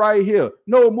hang it right here.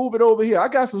 No, move it over here. I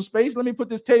got some space. Let me put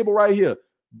this table right here.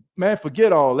 Man,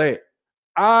 forget all that.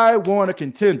 I want a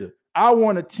contender. I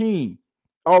want a team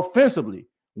offensively.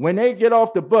 When they get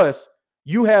off the bus,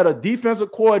 you had a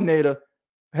defensive coordinator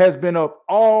has been up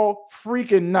all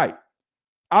freaking night.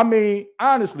 I mean,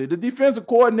 honestly, the defensive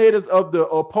coordinators of the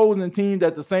opposing team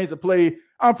that the Saints have played,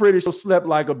 I'm pretty sure slept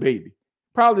like a baby.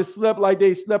 Probably slept like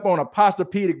they slept on a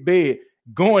posturepedic bed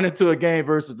going into a game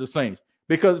versus the Saints,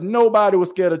 because nobody was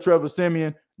scared of Trevor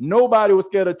Siemian. Nobody was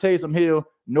scared of Taysom Hill.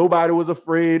 Nobody was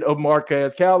afraid of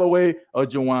Marquez Callaway or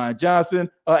Juwan Johnson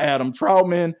or Adam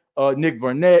Troutman or Nick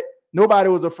Vernett. Nobody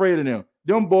was afraid of them.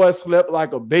 Them boys slept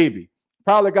like a baby.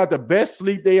 Probably got the best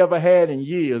sleep they ever had in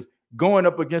years going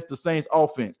up against the Saints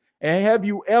offense. And have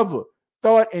you ever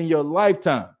thought in your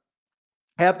lifetime,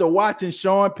 after watching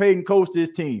Sean Payton coach this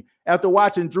team, after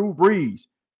watching Drew Brees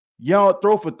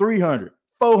throw for 300,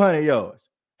 400 yards,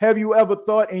 have you ever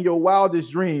thought in your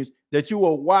wildest dreams that you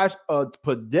will watch a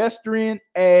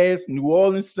pedestrian-ass New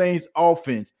Orleans Saints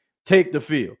offense take the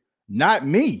field? Not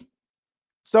me.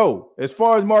 So, as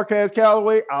far as Marquez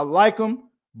Callaway, I like him,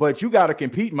 but you got to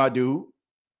compete, my dude.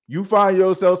 You find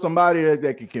yourself somebody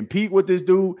that can compete with this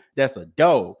dude, that's a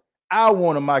dog. I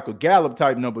want a Michael Gallup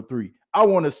type number 3. I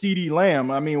want a CeeDee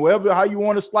Lamb. I mean, how you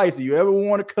want to slice it, you ever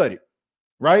want to cut it,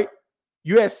 right?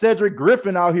 You had Cedric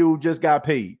Griffin out here who just got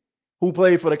paid, who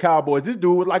played for the Cowboys. This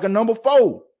dude was like a number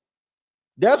 4.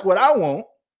 That's what I want.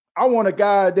 I want a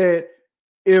guy that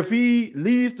if he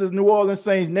leads the New Orleans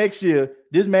Saints next year,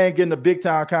 this man getting a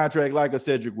big-time contract like a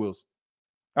Cedric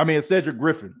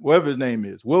Griffin, whatever his name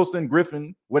is, Wilson,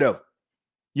 Griffin, whatever.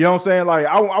 You know what I'm saying? Like,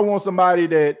 I want somebody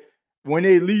that when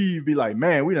they leave, be like,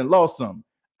 man, we done lost something.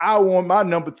 I want my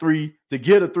number 3 to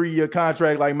get a 3-year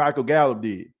contract like Michael Gallup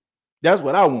did. That's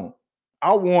what I want.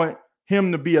 I want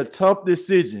him to be a tough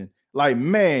decision. Like,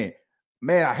 man,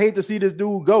 I hate to see this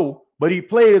dude go, but he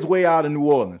played his way out of New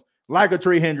Orleans like a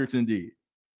Trey Hendrickson did.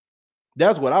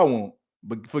 That's what I want.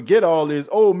 But forget all this.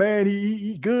 Oh, man,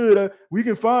 he good. We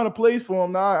can find a place for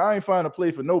him. Nah, I ain't find a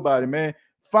place for nobody, man.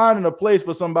 Finding a place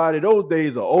for somebody, those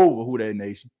days are over, Who Dat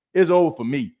Nation. It's over for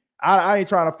me. I ain't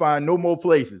trying to find no more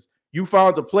places. You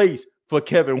found a place for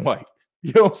Kevin White.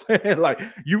 You know what I'm saying? Like,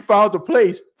 you found a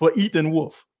place for Ethan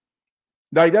Wolf.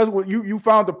 Like, that's what you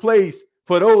found a place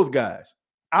for those guys.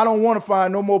 I don't want to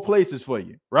find no more places for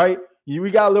you, right?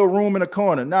 We got a little room in the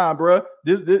corner. Nah, bro.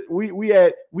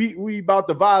 We about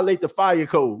to violate the fire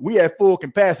code. We at full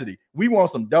capacity. We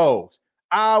want some dogs.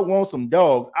 I want some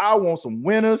dogs. I want some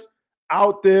winners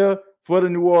out there for the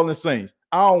New Orleans Saints.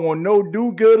 I don't want no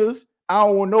do-gooders. I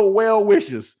don't want no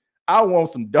well-wishers. I want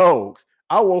some dogs.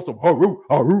 I want some hoo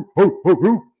hoo hoo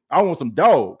hoo. I want some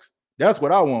dogs. That's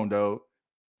what I want, dog.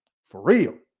 For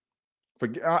real.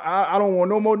 I don't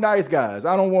want no more nice guys.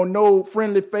 I don't want no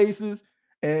friendly faces.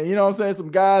 And you know what I'm saying?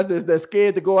 Some guys that's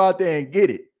scared to go out there and get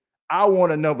it. I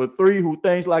want a number 3 who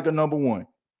thinks like a number 1.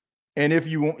 And if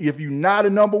you're not a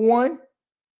number 1,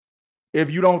 if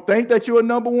you don't think that you're a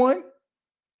number 1,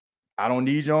 I don't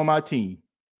need you on my team.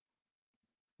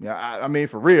 Yeah, I mean,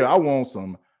 for real, I want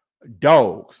some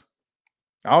dogs.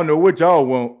 I don't know what y'all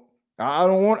want. I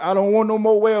don't want no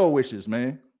more well wishes,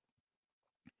 man.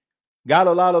 Got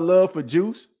a lot of love for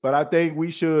Juice, but I think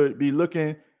we should be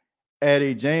looking at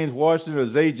a James Washington or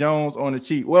Zay Jones on the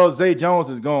cheap. Well, Zay Jones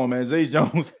is gone, man. Zay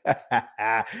Jones, like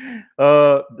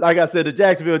I said, the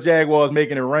Jacksonville Jaguars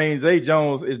making it rain. Zay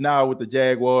Jones is now with the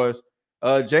Jaguars.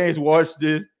 James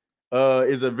Washington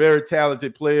is a very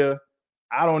talented player.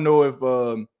 I don't know if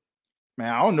the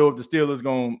Steelers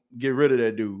gonna get rid of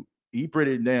that dude. He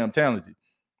pretty damn talented.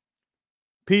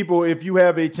 People, if you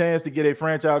have a chance to get a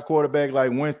franchise quarterback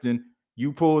like Winston,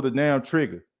 you pull the damn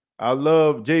trigger. I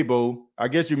love J-Bo. I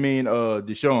guess you mean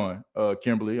Deshaun,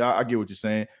 Kimberly. I get what you're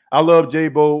saying. I love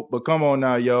J-Bo, but come on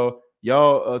now, y'all.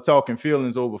 Y'all talking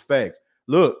feelings over facts.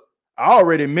 Look, I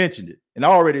already mentioned it, and I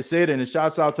already said it, and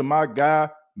shouts out to my guy,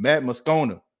 Matt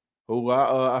Moscona, who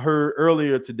I heard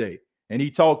earlier today. And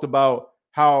he talked about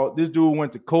how this dude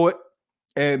went to court,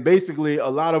 and basically a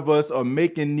lot of us are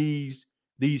making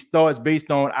these thoughts based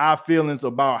on our feelings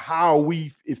about how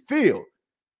we feel.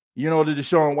 You know, the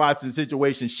Deshaun Watson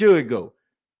situation should go.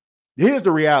 Here's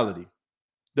the reality.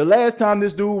 The last time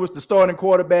this dude was the starting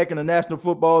quarterback in the National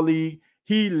Football League,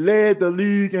 he led the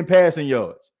league in passing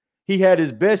yards. He had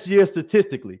his best year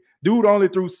statistically. Dude only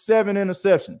threw 7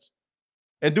 interceptions.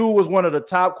 And dude was one of the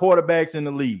top quarterbacks in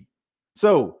the league.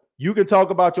 So you can talk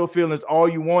about your feelings all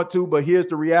you want to, but here's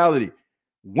the reality.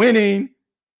 Winning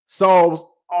solves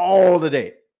all of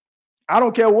that. I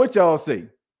don't care what y'all say.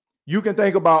 You can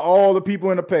think about all the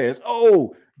people in the past.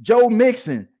 Oh, Joe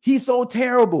Mixon. He's so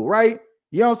terrible, right?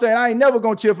 You know what I'm saying? I ain't never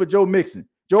going to cheer for Joe Mixon.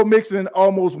 Joe Mixon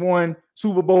almost won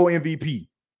Super Bowl MVP.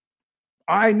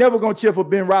 I ain't never going to cheer for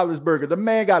Ben Roethlisberger. The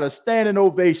man got a standing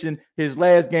ovation his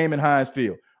last game in Heinz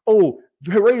Field. Oh,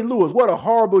 Ray Lewis, what a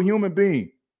horrible human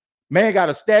being. Man got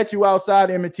a statue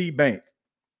outside M&T Bank.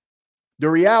 The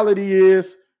reality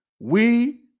is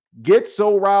we get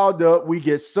so riled up. We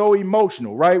get so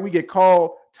emotional, right? We get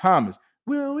called Thomas.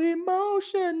 We're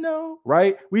emotional,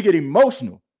 right? We get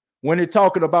emotional when they're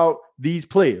talking about these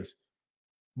players.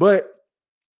 But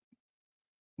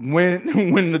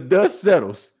when the dust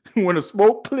settles, when the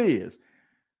smoke clears,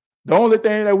 the only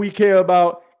thing that we care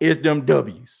about is them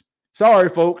W's. Sorry,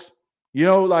 folks. You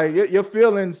know, like your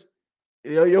feelings,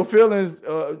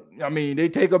 I mean, they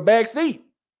take a back seat.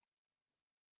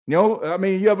 You know, I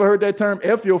mean, you ever heard that term,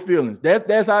 F your feelings?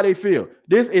 That's how they feel.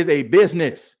 This is a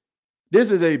business. This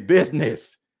is a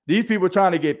business. These people are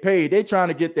trying to get paid. They're trying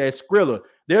to get that Skrilla.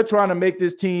 They're trying to make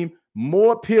this team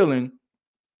more appealing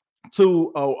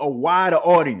to a wider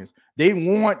audience. They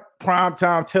want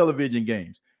primetime television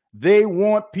games. They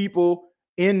want people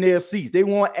in their seats. They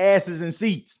want asses in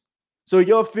seats. So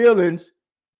your feelings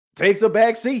takes a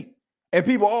back seat. And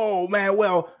people, oh, man,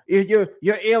 well, you're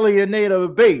alienating a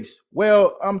base.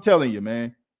 Well, I'm telling you,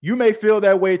 man, you may feel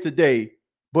that way today,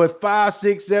 but 5,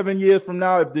 6, 7 years from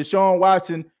now, if Deshaun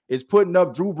Watson is putting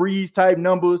up Drew Brees type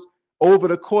numbers over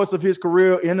the course of his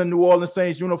career in the New Orleans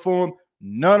Saints uniform,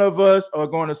 none of us are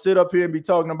going to sit up here and be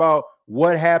talking about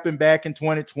what happened back in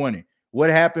 2020, what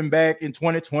happened back in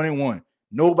 2021.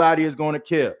 Nobody is going to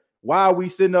care. Why are we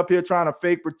sitting up here trying to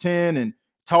fake pretend and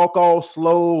talk all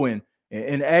slow and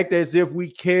act as if we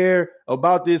care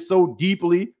about this so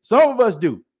deeply? Some of us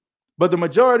do, but the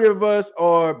majority of us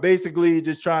are basically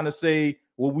just trying to say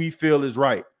what we feel is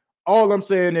right. All I'm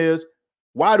saying is,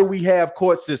 why do we have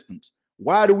court systems?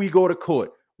 Why do we go to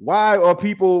court? Why are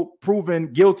people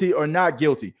proven guilty or not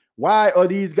guilty? Why are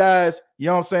these guys, you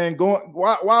know what I'm saying,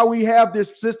 why we have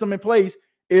this system in place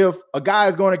if a guy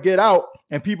is going to get out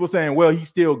and people saying, well, he's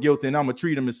still guilty and I'm going to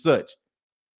treat him as such?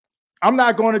 I'm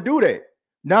not going to do that.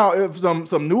 Now, if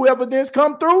some new evidence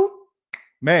come through,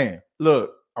 man,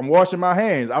 look, I'm washing my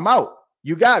hands. I'm out.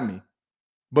 You got me.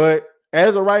 But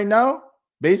as of right now,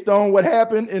 based on what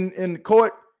happened in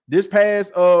court this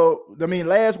past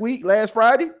last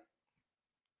Friday,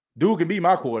 dude can be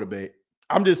my quarterback.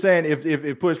 I'm just saying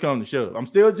if push comes to shove. I'm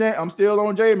still on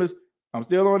Jameis. I'm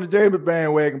still on the Jameis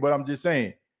bandwagon, but I'm just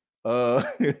saying,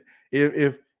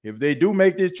 if they do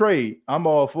make this trade, I'm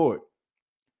all for it.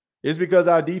 It's because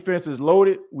our defense is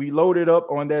loaded. We loaded up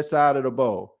on that side of the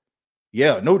ball.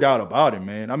 Yeah, no doubt about it,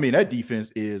 man. I mean, that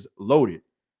defense is loaded.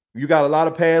 You got a lot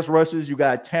of pass rushes. You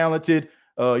got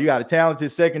a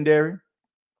talented secondary.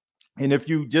 And if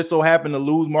you just so happen to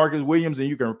lose Marcus Williams and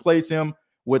you can replace him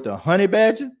with a honey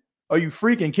badger, are you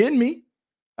freaking kidding me?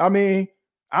 I mean,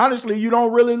 honestly, you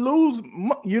don't really lose.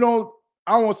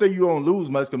 I won't say you don't lose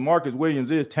much because Marcus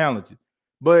Williams is talented,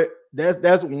 but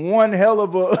that's one hell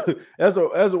of a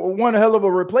one hell of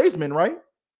a replacement, right?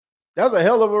 That's a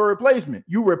hell of a replacement.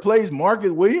 You replace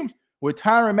Marcus Williams with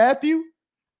Tyrann Mathieu?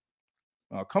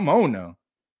 Oh, come on now.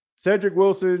 Cedric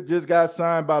Wilson just got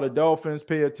signed by the Dolphins.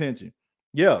 Pay attention.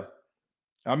 Yeah.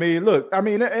 I mean, look,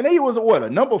 and he was a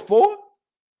number 4?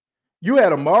 You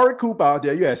had Amari Cooper out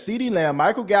there. You had CeeDee Lamb,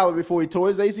 Michael Gallup before he tore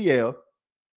his ACL,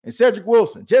 and Cedric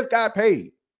Wilson just got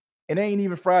paid. And it ain't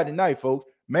even Friday night, folks.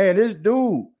 Man, this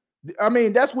dude, I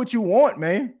mean, that's what you want,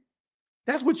 man.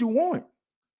 That's what you want.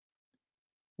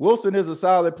 Wilson is a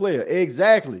solid player.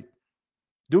 Exactly.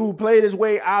 Dude played his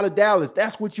way out of Dallas.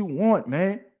 That's what you want,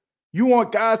 man. You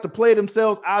want guys to play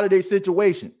themselves out of their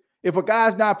situation. If a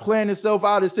guy's not playing himself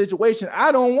out of his situation,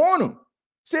 I don't want him.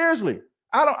 Seriously.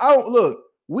 I don't look.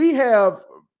 We have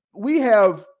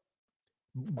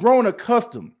grown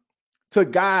accustomed to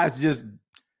guys just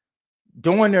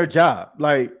doing their job.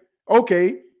 Like,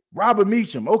 okay, Robert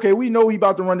Meacham. Okay, we know he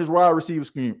about to run this wide receiver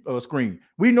screen.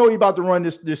 We know he about to run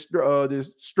this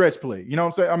stretch play. You know what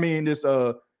I'm saying? I mean,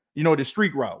 this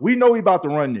streak route. We know he about to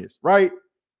run this, right?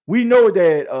 We know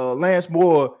that Lance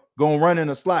Moore gonna run in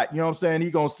the slot. You know what I'm saying?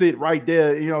 He gonna sit right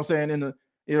there. You know what I'm saying?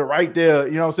 Right there.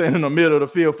 You know what I'm saying? In the middle of the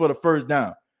field for the first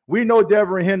down. We know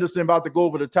Devin Henderson about to go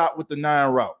over the top with the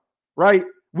 9 route, right?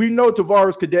 We know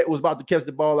Tavares Cadet was about to catch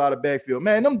the ball out of backfield.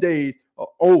 Man, them days are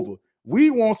over.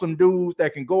 We want some dudes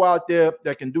that can go out there,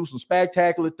 that can do some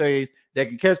spectacular things, that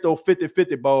can catch those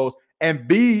 50-50 balls and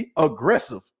be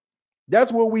aggressive.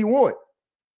 That's what we want.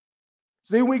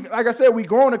 See, like I said, we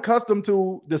grown accustomed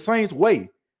to the Saints way.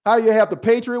 How you have the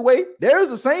Patriot way? There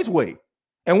is a Saints way.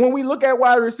 And when we look at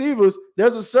wide receivers,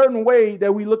 there's a certain way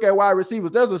that we look at wide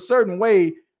receivers. There's a certain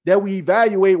way that we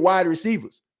evaluate wide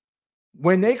receivers.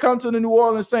 When they come to the New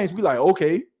Orleans Saints, we like,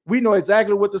 okay, we know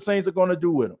exactly what the Saints are going to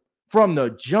do with them from the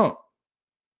jump.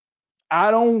 I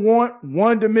don't want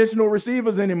one-dimensional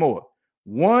receivers anymore.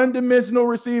 One-dimensional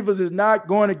receivers is not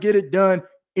going to get it done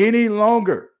any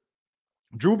longer.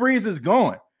 Drew Brees is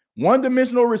gone.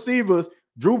 One-dimensional receivers,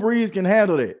 Drew Brees can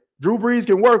handle that. Drew Brees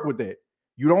can work with that.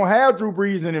 You don't have Drew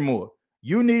Brees anymore.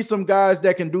 You need some guys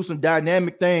that can do some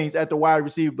dynamic things at the wide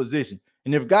receiver position.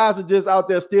 And if guys are just out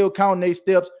there still counting their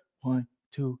steps, 1,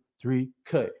 2, 3,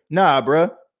 cut. Nah,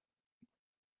 bro.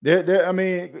 I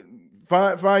mean,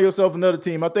 find yourself another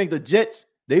team. I think the Jets,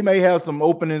 they may have some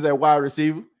openings at wide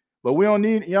receiver, but we don't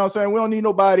need, you know what I'm saying? We don't need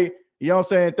nobody, you know what I'm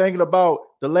saying, thinking about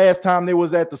the last time they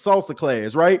was at the salsa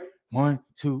class, right? 1,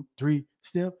 2, 3,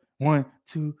 step. 1,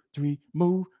 2, 3,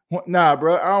 move. Nah,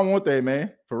 bro. I don't want that,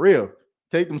 man. For real.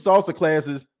 Take them salsa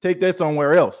classes. Take that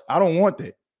somewhere else. I don't want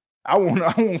that. I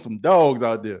want some dogs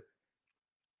out there.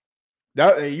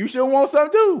 You should want some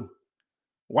too.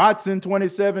 Watson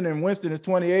 27 and Winston is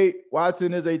 28.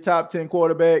 Watson is a top 10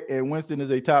 quarterback and Winston is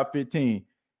a top 15.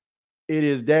 It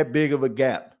is that big of a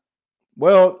gap.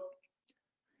 Well,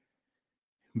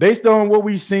 based on what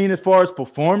we've seen as far as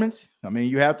performance, I mean,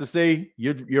 you have to say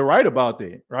you're right about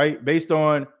that, right? Based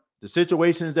on the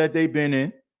situations that they've been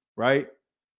in, right?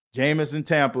 Jameis in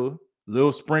Tampa,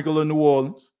 little sprinkle of New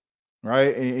Orleans,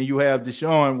 right? And you have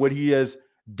Deshaun, what he has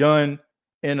done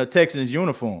in a Texans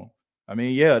uniform. I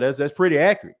mean, yeah, that's pretty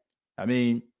accurate. I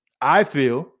mean, I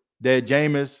feel that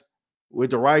Jameis,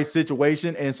 with the right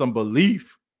situation and some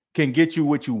belief, can get you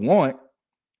what you want.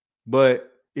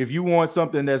 But if you want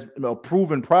something that's a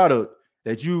proven product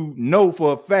that you know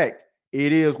for a fact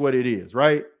it is what it is,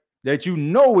 right? That you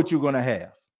know what you're going to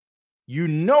have. You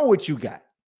know what you got,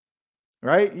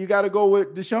 right? You got to go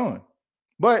with Deshaun.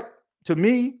 But to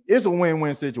me, it's a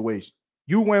win-win situation.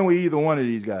 You win with either one of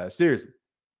these guys, seriously.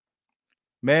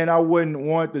 Man, I wouldn't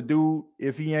want the dude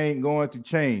if he ain't going to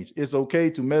change. It's okay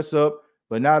to mess up,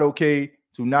 but not okay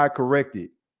to not correct it.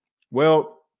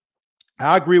 Well,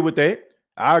 I agree with that.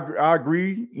 I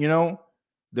agree, you know,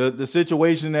 the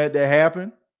situation that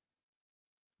happened.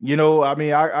 You know, I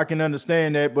mean, I can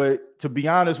understand that, but to be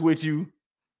honest with you,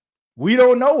 we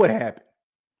don't know what happened.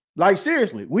 Like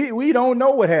seriously, we don't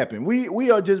know what happened.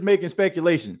 We are just making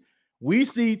speculation. We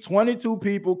see 22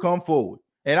 people come forward,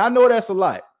 and I know that's a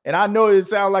lot, and I know it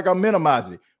sounds like I'm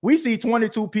minimizing it. We see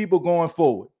 22 people going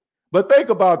forward, but think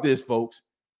about this, folks.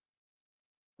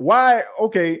 Why?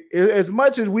 Okay, as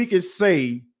much as we can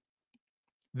say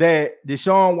that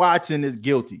Deshaun Watson is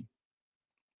guilty,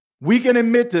 we can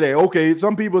admit to that. Okay,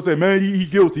 some people say, "Man, he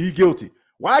guilty. He guilty."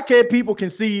 Why can't people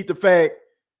concede the fact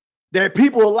that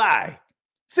people lie?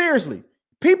 Seriously,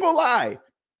 people lie,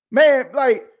 man.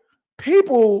 Like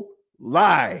people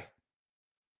lie.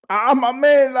 I'm a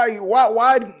man. Like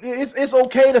why? It's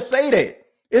okay to say that.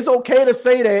 It's okay to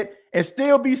say that and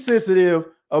still be sensitive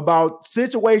about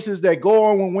situations that go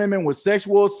on with women with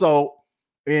sexual assault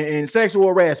and sexual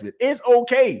harassment. It's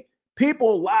okay.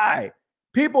 People lie.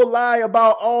 People lie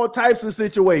about all types of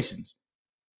situations.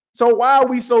 So why are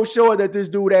we so sure that this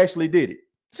dude actually did it?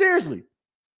 Seriously.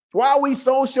 Why are we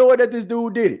so sure that this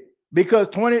dude did it? Because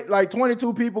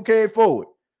 22 people came forward.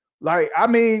 Like, I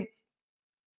mean,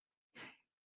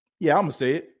 yeah, I'm gonna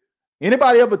say it.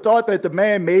 Anybody ever thought that the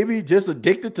man maybe just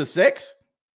addicted to sex?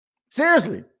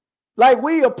 Seriously. Like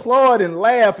we applaud and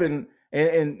laugh and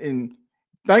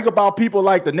think about people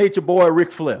like the nature boy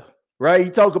Ric Flair, right? He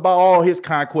talk about all his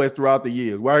conquests throughout the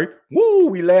years, right? Woo,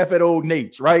 we laugh at old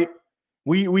Nate, right?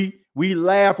 We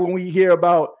laugh when we hear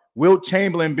about Wilt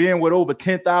Chamberlain being with over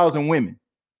 10,000 women.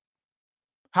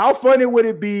 How funny would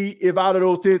it be if out of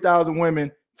those 10,000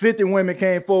 women, 50 women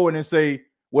came forward and say,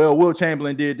 well, Wilt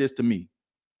Chamberlain did this to me?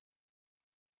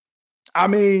 I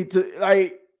mean,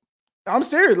 I'm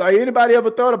serious. Like, anybody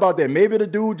ever thought about that? Maybe the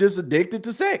dude just addicted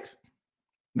to sex.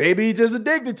 Maybe he just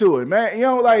addicted to it, man. You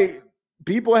know, like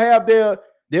people have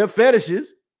their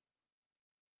fetishes.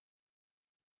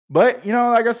 But, you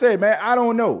know, like I said, man, I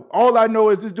don't know. All I know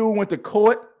is this dude went to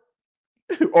court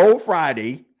on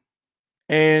Friday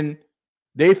and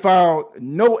they found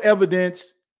no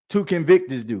evidence to convict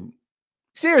this dude.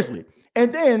 Seriously.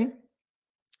 And then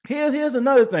here's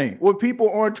another thing what people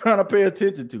aren't trying to pay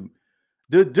attention to.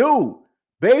 The dude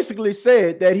basically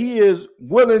said that he is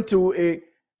willing to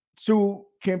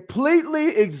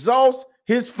completely exhaust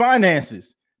his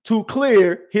finances to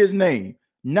clear his name.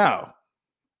 Now,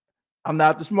 I'm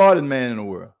not the smartest man in the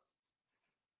world,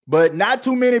 but not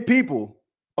too many people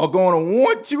are going to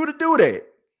want you to do that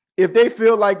if they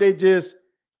feel like they just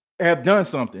have done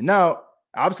something. Now,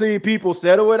 I've seen people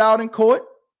settle it out in court.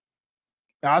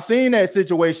 I've seen that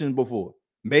situation before.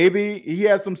 Maybe he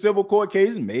has some civil court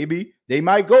cases. Maybe they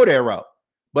might go that route.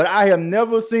 But I have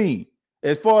never seen,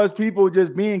 as far as people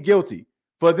just being guilty,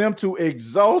 for them to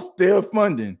exhaust their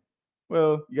funding.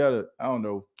 Well, you gotta, I don't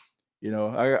know. You know,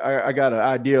 I got an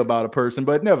idea about a person,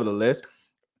 but nevertheless,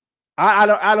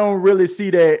 I don't really see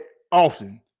that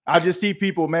often. I just see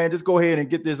people, man, just go ahead and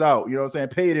get this out. You know what I'm saying?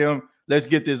 Pay them. Let's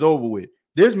get this over with.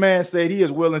 This man said he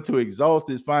is willing to exhaust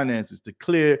his finances to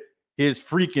clear his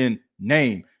freaking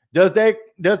name. Does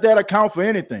that account for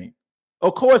anything?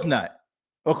 Of course not.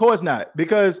 Of course not.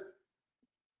 Because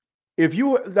if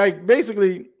you like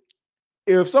basically,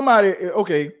 if somebody,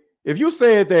 okay, if you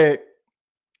said that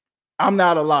I'm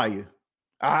not a liar,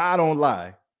 I don't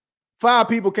lie. 5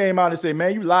 people came out and said,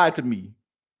 man, you lied to me.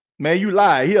 Man, you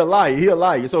lied. He a liar. He a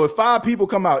liar. So if 5 people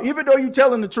come out, even though you're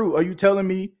telling the truth, are you telling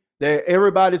me that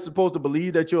everybody's supposed to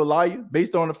believe that you're a liar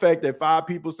based on the fact that 5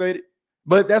 people said it?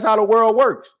 But that's how the world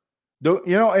works. You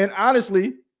know, and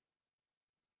honestly,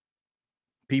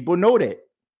 people know that.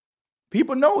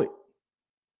 People know it.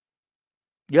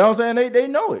 You know what I'm saying? They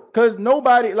know it because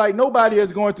nobody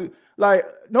is going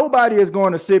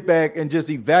to sit back and just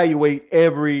evaluate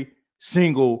every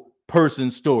single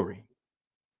person's story.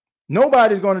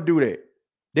 Nobody's going to do that.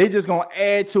 They just going to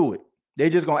add to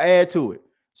it.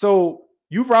 So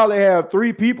you probably have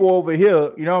 3 people over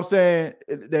here, you know what I'm saying,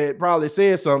 that probably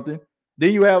said something.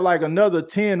 Then you have like another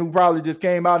 10 who probably just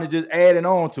came out and just adding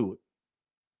on to it.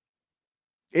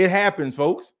 It happens,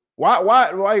 folks. Why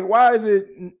is it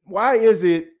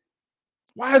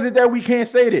that we can't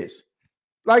say this?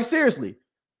 Like, seriously.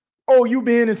 Oh, you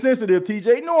being insensitive,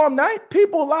 TJ. No, I'm not.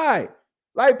 People lie.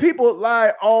 Like, people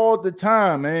lie all the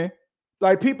time, man.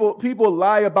 Like, people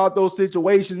lie about those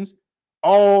situations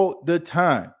all the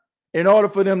time in order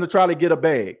for them to try to get a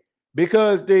bag,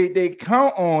 because they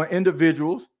count on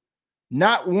individuals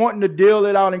not wanting to deal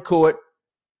it out in court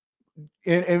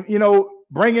and you know,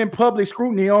 bringing public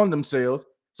scrutiny on themselves.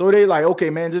 So they like, okay,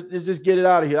 man, just get it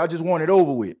out of here. I just want it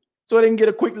over with, so they can get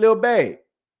a quick little bag.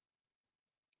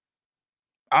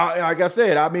 Like I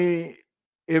said, I mean,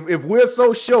 if we're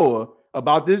so sure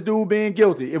about this dude being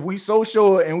guilty, if we so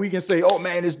sure and we can say, oh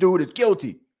man, this dude is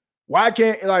guilty, Why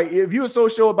can't, like, if you're so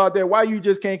sure about that, why you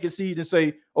just can't concede and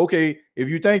say, okay, if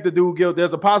you think the dude guilty,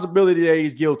 there's a possibility that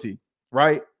he's guilty,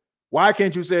 right? Why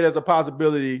can't you say there's a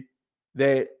possibility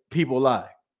that people lie?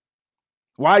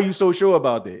 Why are you so sure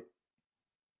about that?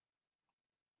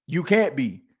 You can't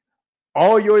be.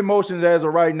 All your emotions as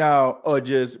of right now are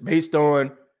just based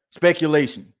on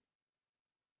speculation.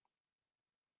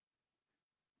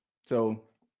 So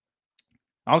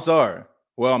I'm sorry.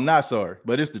 Well, I'm not sorry,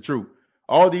 but it's the truth.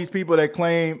 All these people that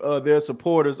claim they're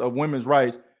supporters of women's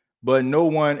rights, but no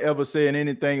one ever said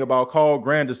anything about Carl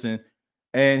Granderson,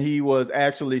 and he was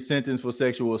actually sentenced for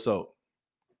sexual assault.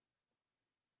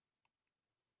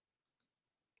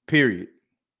 Period.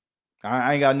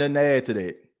 I ain't got nothing to add to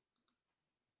that.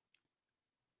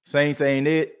 Saints ain't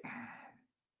it.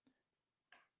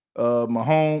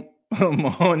 Mahoney,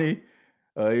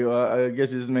 I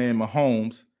guess his name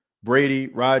Mahomes, Brady,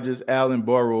 Rodgers, Allen,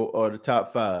 Burrow are the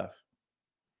top five.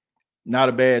 Not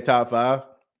a bad top five.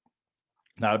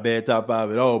 Not a bad top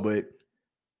five at all. But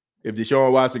if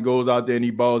Deshaun Watson goes out there and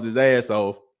he balls his ass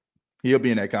off, he'll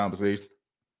be in that conversation.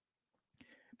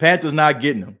 Panthers not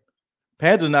getting him.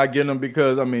 Panthers not getting him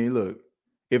because, I mean, look,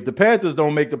 if the Panthers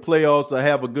don't make the playoffs or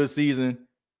have a good season,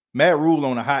 Matt Rule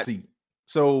on a hot seat.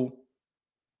 So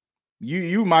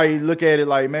you might look at it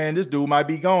like, man, this dude might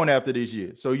be gone after this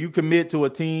year. So you commit to a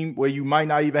team where you might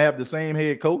not even have the same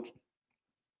head coach.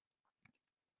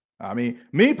 I mean,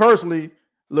 me personally,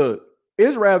 look,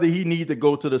 it's rather he needs to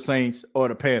go to the Saints or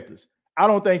the Panthers. I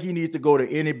don't think he needs to go to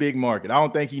any big market. I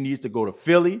don't think he needs to go to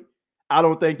Philly. I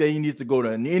don't think that he needs to go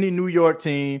to any New York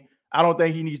team. I don't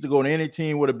think he needs to go to any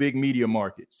team with a big media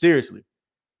market. Seriously.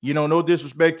 You know, no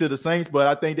disrespect to the Saints, but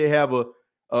I think they have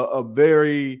a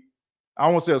very, I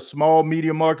won't say a small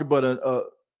media market, but a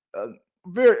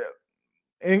very,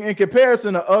 in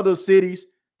comparison to other cities,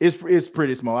 it's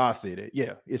pretty small. I say that.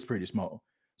 Yeah, it's pretty small.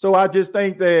 So I just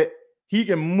think that he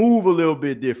can move a little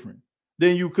bit different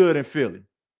than you could in Philly,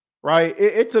 right?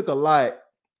 It took a lot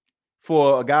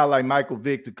for a guy like Michael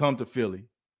Vick to come to Philly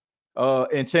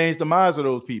and change the minds of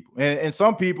those people. And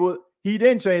some people, he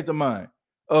didn't change the mind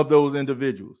of those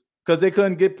individuals because they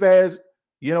couldn't get past,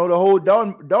 you know, the whole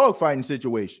dog fighting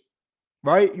situation,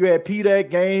 right? You had Peter at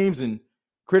games and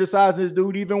criticizing this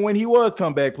dude even when he was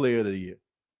comeback player of the year.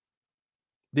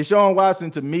 Deshaun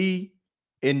Watson, to me,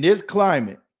 in this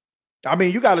climate, I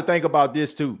mean, you got to think about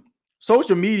this too.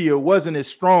 Social media wasn't as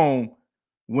strong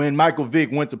when Michael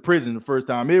Vick went to prison the first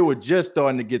time. It was just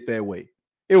starting to get that way.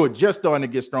 It was just starting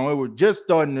to get strong. It was just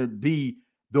starting to be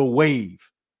the wave.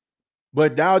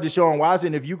 But now Deshaun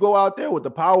Watson, if you go out there with the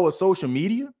power of social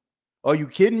media, are you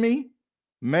kidding me?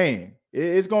 Man,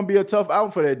 it's going to be a tough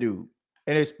out for that dude.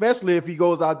 And especially if he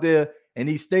goes out there and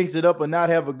he stinks it up and not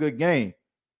have a good game.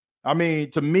 I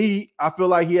mean, to me, I feel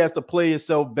like he has to play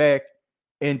himself back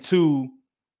into,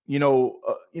 to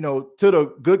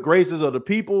the good graces of the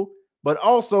people. But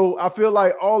also, I feel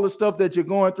like all the stuff that you're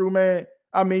going through, man,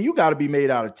 I mean, you got to be made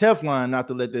out of Teflon not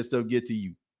to let that stuff get to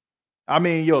you. I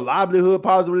mean, your livelihood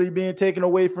possibly being taken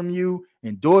away from you,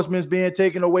 endorsements being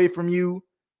taken away from you.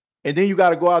 And then you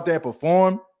got to go out there and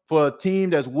perform for a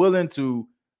team that's willing to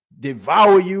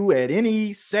devour you at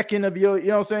any second of your,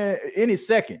 any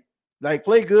second. Like,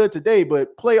 play good today,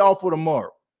 but play awful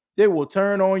tomorrow. They will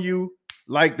turn on you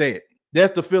like that.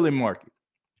 That's the Philly market.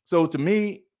 So to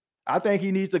me, I think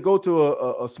he needs to go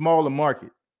to a smaller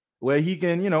market where he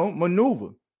can, maneuver.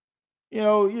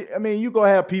 I mean, you're going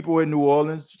to have people in New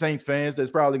Orleans, Saints fans,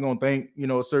 that's probably going to think,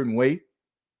 a certain way.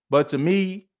 But to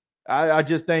me, I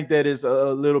just think that it's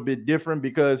a little bit different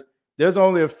because there's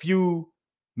only a few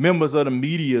members of the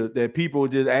media that people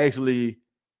just actually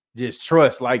just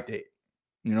trust like that.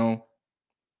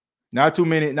 Not too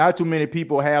many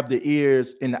people have the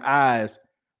ears and the eyes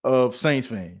of Saints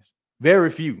fans. Very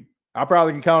few. I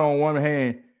probably can count on one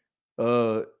hand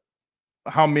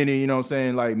how many,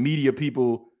 like media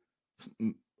people,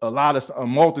 a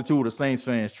multitude of Saints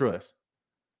fans trust.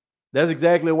 That's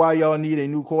exactly why y'all need a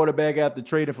new quarterback after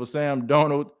trading for Sam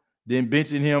Darnold, then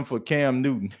benching him for Cam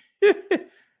Newton.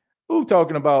 Who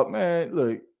talking about, man,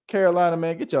 look, Carolina,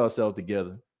 man, get yourself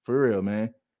together. For real,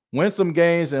 man. Win some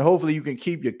games, and hopefully you can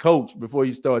keep your coach before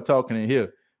you start talking in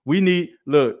here. When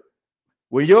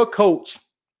your coach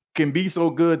can be so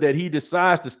good that he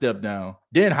decides to step down,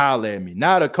 then holler at me.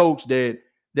 Not a coach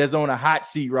that's on a hot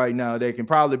seat right now that can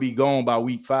probably be gone by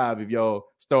week 5 if y'all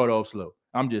start off slow.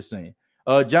 I'm just saying.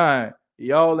 John,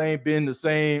 y'all ain't been the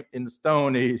same in the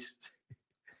Stone Age.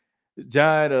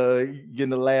 John,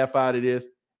 getting a laugh out of this.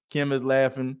 Kim is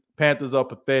laughing. Panthers are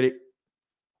pathetic.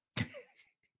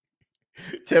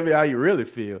 Tell me how you really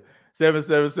feel.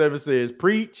 777 says,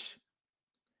 preach.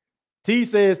 T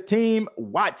says Team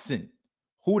Watson.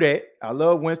 Who that? I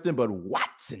love Winston, but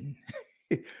Watson.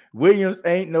 Williams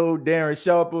ain't no Darren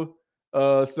Sharper,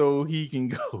 so he can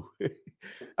go.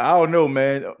 I don't know,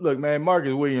 man. Look, man,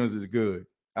 Marcus Williams is good.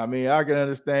 I mean, I can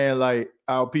understand like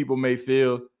how people may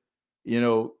feel,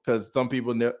 because some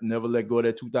people never let go of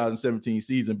that 2017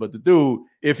 season. But the dude,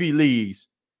 if he leaves,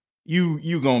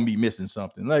 you gonna be missing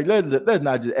something. Like let's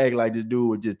not just act like this dude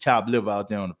would just chop liver out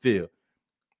there on the field.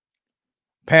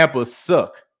 Pampers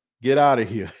suck. Get out of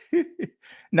here.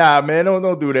 Nah, man,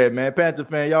 don't do that, man. Panther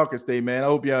fan, y'all can stay, man. I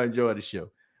hope y'all enjoy the show.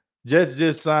 Jets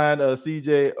just signed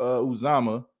CJ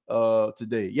Uzama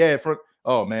today. Yeah,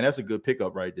 oh man, that's a good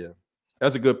pickup right there.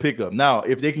 That's a good pickup. Now,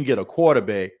 if they can get a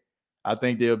quarterback, I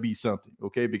think there'll be something,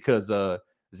 okay? Because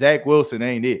Zach Wilson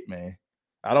ain't it, man.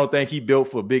 I don't think he built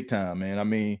for big time, man. I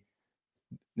mean,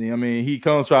 he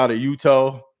comes out of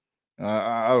Utah.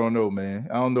 I don't know, man.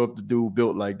 I don't know if the dude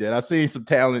built like that. I seen some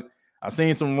talent. I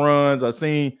seen some runs. I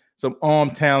seen some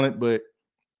arm talent, but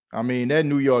I mean, that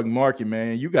New York market,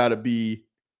 man, you got to be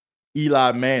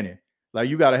Eli Manning. Like,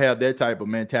 you got to have that type of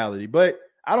mentality. But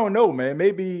I don't know, man.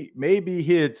 Maybe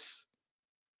his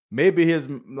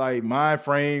like mind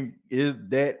frame is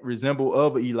that resemble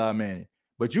of Eli Manning.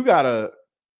 But you gotta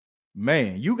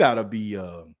be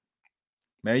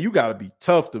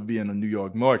tough to be in the New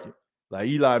York market. Like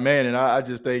Eli Manning, I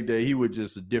just think that he was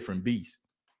just a different beast.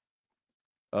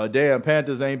 Damn,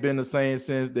 Panthers ain't been the same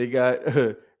since they got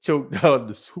choked out of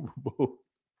the Super Bowl.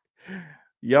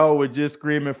 Y'all were just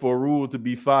screaming for Rule to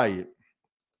be fired.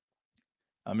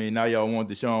 I mean, now y'all want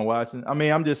Deshaun Watson. I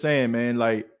mean, I'm just saying, man,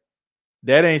 like,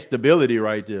 that ain't stability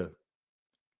right there.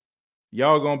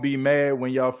 Y'all gonna be mad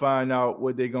when y'all find out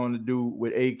what they're gonna do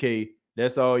with AK.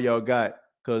 That's all y'all got,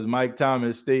 because Mike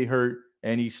Thomas stay hurt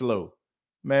and he's slow.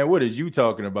 Man, what is you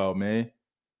talking about, man?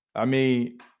 I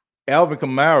mean, Alvin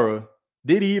Kamara,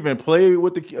 did he even play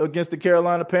against the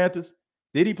Carolina Panthers?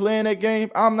 Did he play in that game?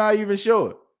 I'm not even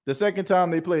sure. The second time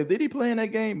they played, did he play in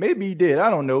that game? Maybe he did. I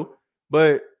don't know.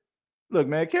 But look,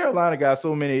 man, Carolina got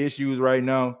so many issues right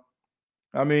now.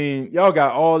 I mean, y'all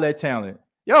got all that talent.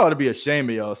 Y'all ought to be ashamed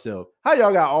of yourself. How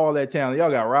y'all got all that talent? Y'all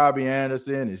got Robbie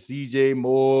Anderson and CJ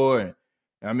Moore. And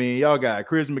I mean, y'all got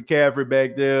Chris McCaffrey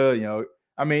back there.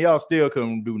 I mean, y'all still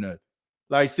couldn't do nothing.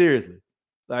 Like, seriously.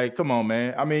 Like, come on,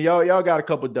 man. I mean, y'all got a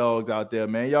couple dogs out there,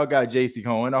 man. Y'all got J.C.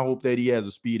 Cohen. I hope that he has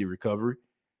a speedy recovery.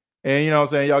 And, you know what I'm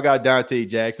saying, y'all got Dante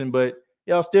Jackson, but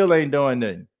y'all still ain't doing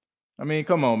nothing. I mean,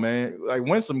 come on, man. Like,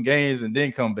 win some games and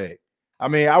then come back. I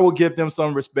mean, I would give them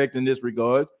some respect in this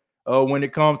regard when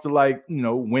it comes to, like,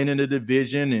 winning the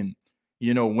division and,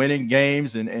 winning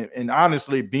games and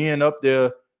honestly being up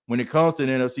there when it comes to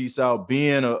the NFC South,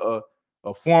 being a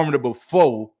formidable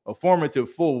foe, formative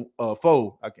foe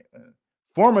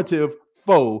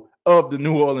of the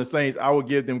New Orleans Saints. I would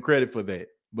give them credit for that.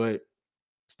 But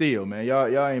still, man,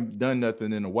 y'all ain't done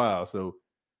nothing in a while. So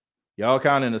y'all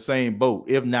kind of in the same boat,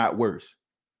 if not worse.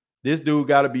 This dude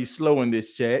got to be slow in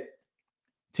this chat.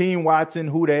 Team Watson,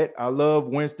 who that? I love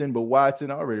Winston, but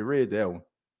Watson, I already read that one.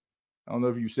 I don't know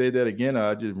if you said that again or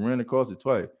I just ran across it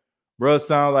twice. Bruh,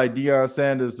 sound like Deion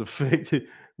Sanders affected.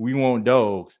 We want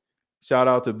dogs. Shout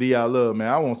out to B I Love,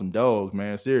 man. I want some dogs,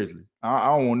 man. Seriously. I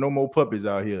don't want no more puppies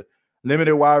out here.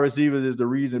 Limited wide receivers is the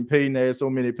reason Peyton has so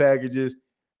many packages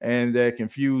and that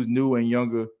confuse new and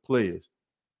younger players.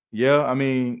 Yeah, I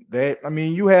mean,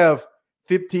 you have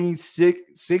 15,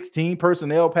 16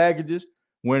 personnel packages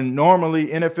when normally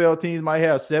NFL teams might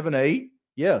have 7 or 8.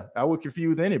 Yeah, I would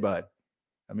confuse anybody.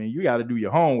 I mean, you got to do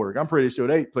your homework. I'm pretty sure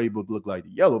they playbook look like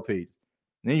the yellow pages.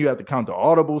 And then you have to count the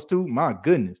audibles too. My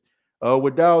goodness.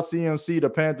 Without CMC, the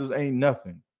Panthers ain't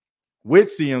nothing.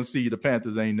 With CMC, the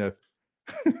Panthers ain't nothing.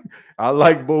 I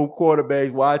like both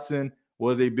quarterbacks. Watson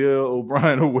was a Bill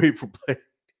O'Brien away from play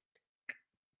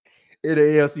in the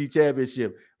AFC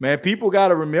Championship. Man, people got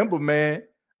to remember, man,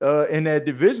 in that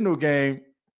divisional game,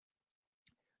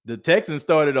 the Texans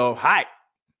started off hot,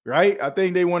 right? I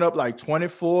think they went up like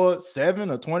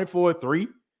 24-7 or 24-3.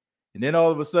 And then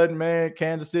all of a sudden, man,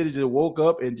 Kansas City just woke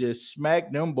up and just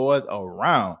smacked them boys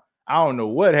around. I don't know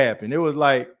what happened. It was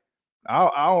like,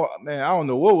 I don't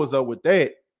know what was up with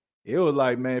that. It was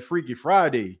like, man, Freaky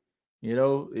Friday.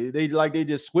 They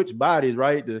just switched bodies,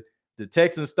 right? The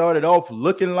Texans started off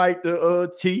looking like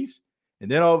the Chiefs, and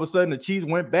then all of a sudden the Chiefs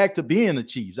went back to being the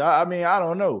Chiefs. I mean, I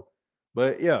don't know.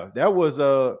 But yeah, that was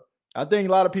I think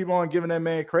a lot of people aren't giving that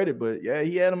man credit, but yeah,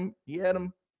 he had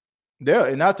him there.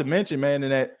 And not to mention, man,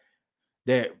 in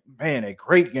that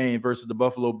great game versus the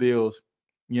Buffalo Bills,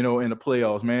 in the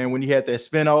playoffs, man, when he had that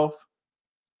spinoff,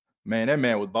 man, that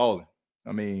man was balling.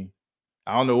 I mean,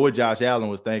 I don't know what Josh Allen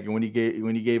was thinking when he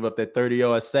gave up that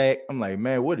 30-yard sack. I'm like,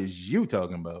 man, what is you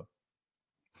talking about?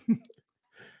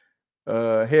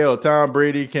 Hell, Tom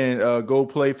Brady can go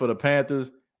play for the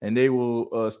Panthers, and they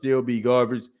will still be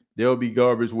garbage. They'll be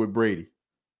garbage with Brady.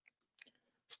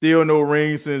 Still no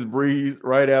ring since Breeze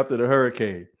right after the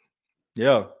hurricane.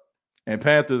 Yeah. And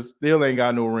Panthers still ain't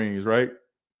got no rings, right?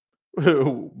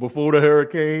 Before the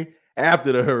hurricane,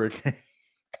 after the hurricane.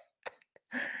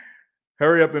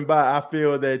 Hurry up and buy. I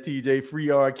feel that TJ free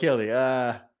R. Kelly.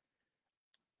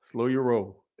 Slow your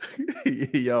roll.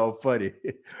 Y'all funny.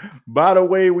 By the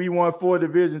way, we won 4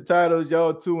 division titles.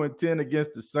 Y'all 2-10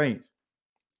 against the Saints.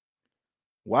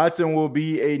 Watson will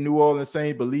be a New Orleans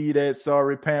Saint. Believe that.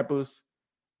 Sorry, Pampers.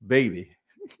 Baby.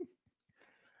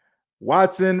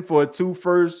 Watson for 2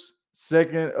 firsts,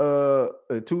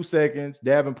 2 seconds,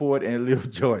 Davenport and Lil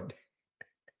Jordan.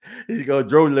 He go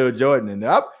throw Lil Jordan in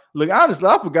there. Look, honestly,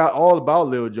 I forgot all about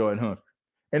Lil Jordan Humphrey.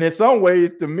 And in some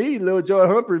ways, to me, Lil Jordan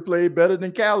Humphrey played better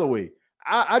than Callaway.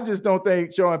 I just don't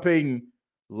think Sean Payton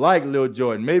liked Lil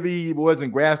Jordan. Maybe he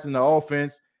wasn't grasping the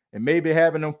offense, and maybe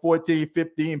having them 14,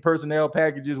 15 personnel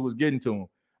packages was getting to him.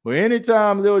 But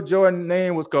anytime Lil Jordan's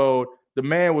name was called, the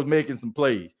man was making some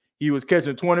plays. He was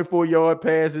catching 24-yard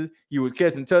passes. He was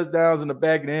catching touchdowns in the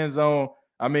back of the end zone.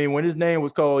 I mean, when his name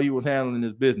was called, he was handling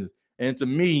his business. And to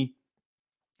me,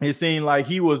 it seemed like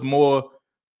he was more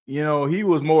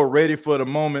ready for the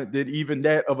moment than even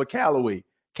that of a Callaway.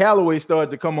 Callaway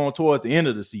started to come on towards the end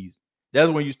of the season.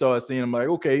 That's when you start seeing him like,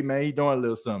 okay, man, he's doing a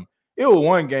little something. It was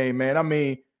one game, man. I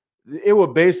mean, it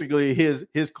was basically his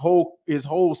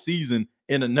whole season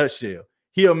in a nutshell.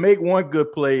 He'll make one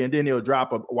good play, and then he'll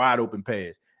drop a wide open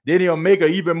pass. Then he'll make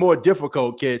an even more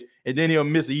difficult catch, and then he'll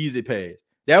miss an easy pass.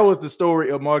 That was the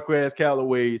story of Marquez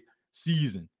Callaway's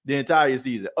season, the entire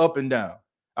season, up and down.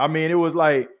 I mean, it was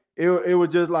like it was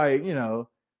just like, it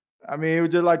was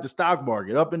just like the stock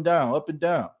market, up and down, up and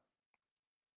down.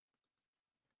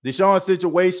 Deshaun's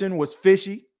situation was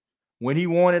fishy when he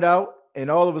wanted out,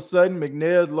 and all of a sudden,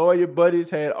 McNair's lawyer buddies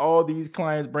had all these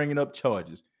clients bringing up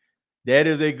charges. That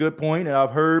is a good point, and I've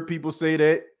heard people say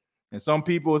that, and some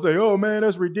people will say, oh, man,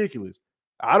 that's ridiculous.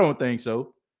 I don't think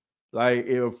so. Like,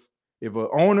 if an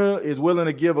owner is willing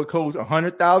to give a coach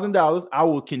 $100,000, I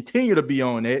will continue to be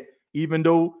on that, even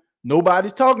though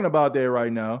nobody's talking about that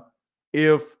right now.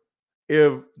 If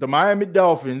the Miami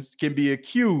Dolphins can be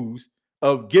accused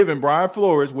of giving Brian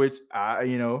Flores, which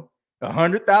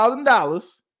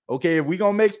 $100,000. Okay, if we're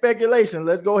gonna make speculation,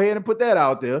 let's go ahead and put that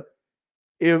out there.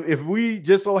 If we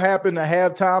just so happen to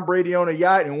have Tom Brady on a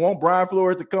yacht and want Brian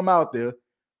Flores to come out there,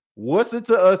 what's it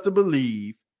to us to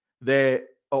believe that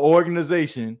an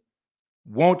organization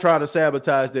won't try to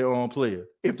sabotage their own player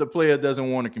if the player doesn't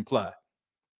want to comply?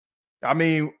 I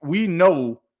mean, we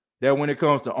know that when it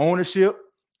comes to ownership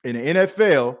in the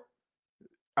NFL,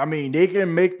 I mean, they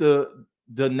can make the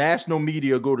national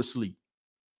media go to sleep.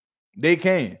 They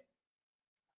can.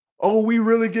 Oh, we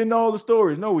really getting all the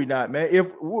stories? No, we not, man.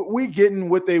 If we getting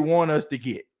what they want us to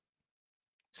get.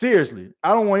 Seriously,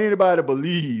 I don't want anybody to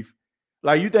believe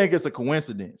like you think it's a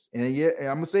coincidence. And yeah,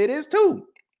 I'm gonna say this too.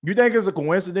 You think it's a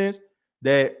coincidence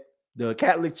that the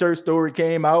Catholic Church story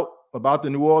came out about the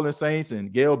New Orleans Saints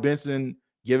and Gail Benson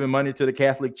giving money to the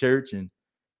Catholic Church, and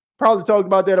probably talked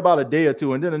about that about a day or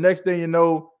two. And then the next thing you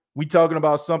know, we talking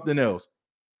about something else.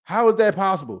 How is that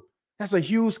possible? That's a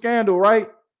huge scandal, right?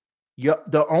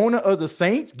 The owner of the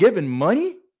Saints giving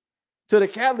money to the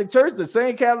Catholic Church, the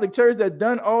same Catholic Church that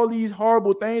done all these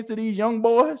horrible things to these young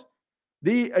boys,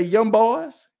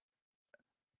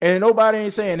 and nobody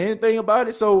ain't saying anything about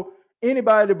it. So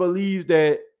anybody that believes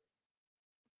that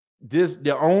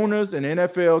the owners and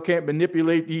NFL can't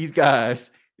manipulate these guys,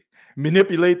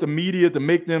 manipulate the media to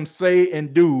make them say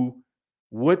and do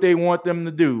what they want them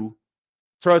to do,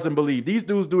 trust and believe. These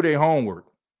dudes do their homework.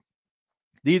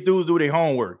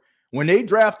 When they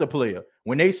draft a player,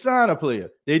 when they sign a player,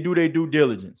 they do their due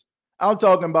diligence. I'm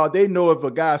talking about they know if a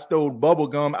guy stole bubble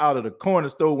gum out of the corner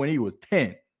store when he was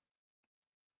 10.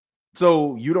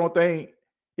 So you don't think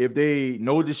if they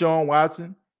know Deshaun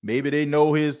Watson, maybe they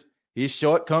know his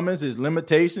shortcomings, his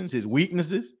limitations, his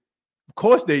weaknesses? Of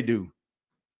course they do.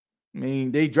 I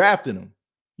mean, they drafted him.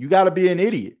 You got to be an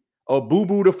idiot or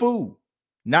boo-boo the fool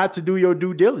not to do your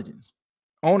due diligence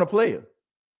on a player.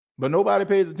 But nobody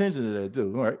pays attention to that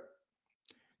too. All right.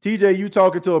 TJ, you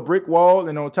talking to a brick wall,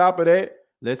 and on top of that,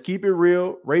 let's keep it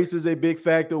real. Race is a big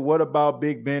factor. What about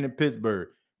Big Ben in Pittsburgh?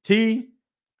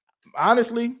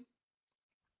 Honestly,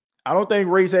 I don't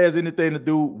think race has anything to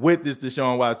do with this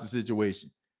Deshaun Watson situation.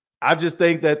 I just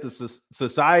think that the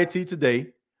society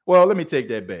today, well, let me take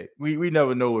that back. We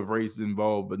never know if race is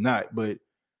involved or not, but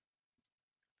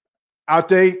I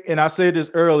think, and I said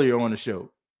this earlier on the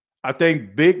show, I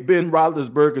think Big Ben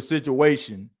Roethlisberger's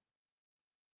situation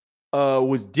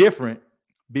was different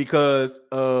because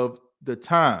of the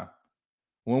time.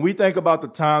 When we think about the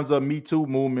times of Me Too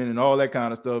movement and all that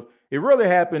kind of stuff, it really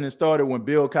happened and started when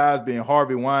Bill Cosby and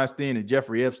Harvey Weinstein and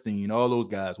Jeffrey Epstein, all those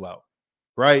guys were out,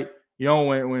 right? You know,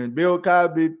 when Bill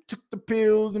Cosby took the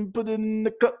pills and put it in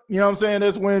the cup, you know what I'm saying?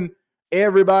 That's when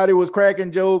everybody was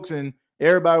cracking jokes and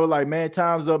everybody was like, man,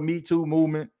 time's up, Me Too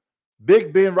movement.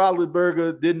 Big Ben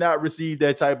Roethlisberger did not receive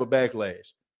that type of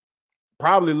backlash.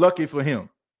 Probably lucky for him.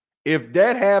 If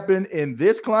that happened in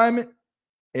this climate,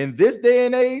 in this day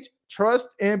and age, trust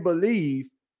and believe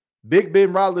Big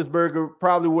Ben Roethlisberger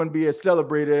probably wouldn't be as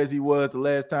celebrated as he was the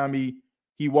last time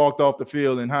he walked off the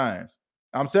field in Hines.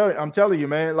 I'm telling you,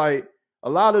 man, like a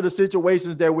lot of the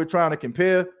situations that we're trying to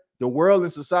compare, the world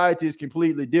and society is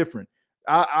completely different.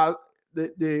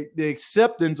 The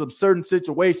acceptance of certain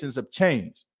situations have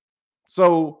changed.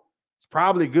 So it's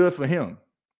probably good for him.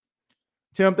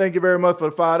 Tim, thank you very much for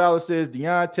the $5. Says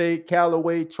Deontay,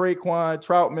 Callaway, Traquan,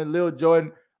 Troutman, Lil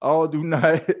Jordan all do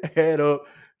not add up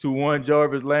to one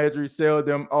Jarvis Landry. Sell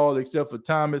them all except for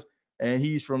Thomas, and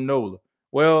he's from NOLA.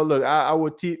 Well, look, I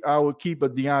would keep a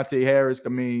Deontay Harris. I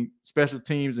mean, special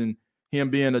teams and him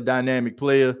being a dynamic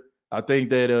player. I think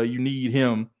that you need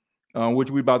him, which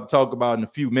we're about to talk about in a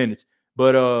few minutes.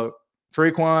 But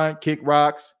Traquan, kick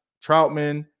rocks.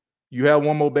 Troutman, you have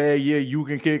one more bad year, you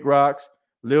can kick rocks.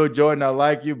 Lil Jordan, I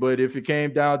like you, but if it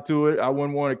came down to it, I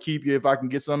wouldn't want to keep you if I can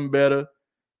get something better.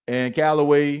 And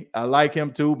Callaway, I like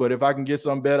him too, but if I can get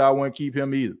something better, I wouldn't keep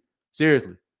him either.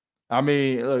 Seriously. I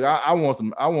mean, look, I want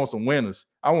some winners.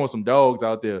 I want some dogs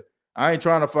out there. I ain't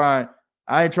trying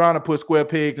to put square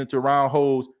pegs into round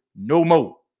holes no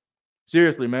more.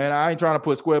 Seriously, man. I ain't trying to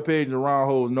put square pegs into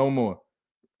round holes no more.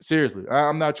 Seriously.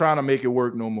 I'm not trying to make it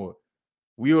work no more.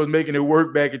 We was making it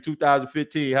work back in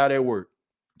 2015. How that work?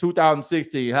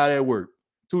 2016, how that work?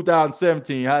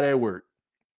 2017, how that work?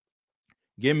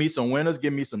 Give me some winners,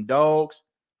 give me some dogs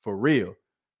for real.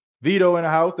 Vito in the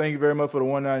house, thank you very much for the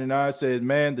 $1.99. Says,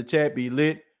 man, the chat be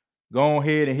lit. Go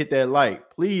ahead and hit that like.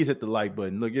 Please hit the like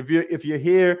button. Look, if you're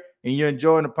here and you're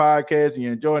enjoying the podcast and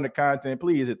you're enjoying the content,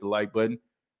 please hit the like button.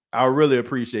 I really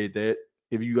appreciate that.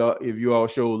 If you all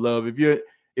show love, if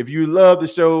you love the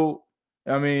show,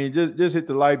 I mean, just hit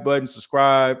the like button,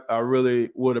 subscribe. I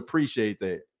really would appreciate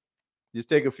that. Just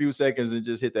take a few seconds and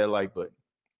just hit that like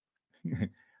button.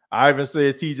 Ivan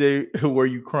says, TJ, were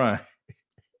you crying?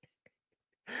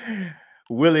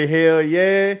 Willie, hell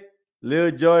yeah.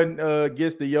 Lil Jordan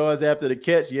gets the yards after the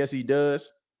catch. Yes, he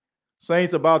does.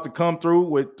 Saints about to come through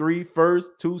with 3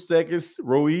 firsts, 2 seconds.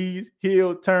 Ruiz,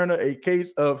 Hill, Turner, a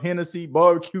case of Hennessy,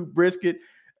 barbecue brisket,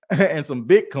 and some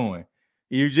Bitcoin.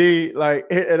 Eugene, like,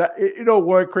 you know,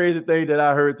 one crazy thing that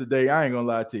I heard today, I ain't gonna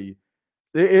lie to you.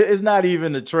 It's not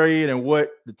even the trade and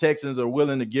what the Texans are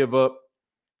willing to give up.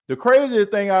 The craziest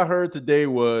thing I heard today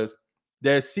was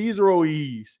that Cesar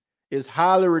Ruiz is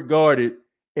highly regarded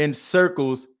in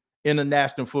circles in the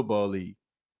National Football League.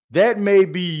 That may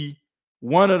be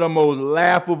one of the most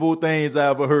laughable things I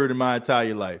ever heard in my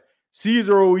entire life.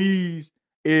 Cesar Ruiz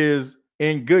is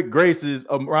in good graces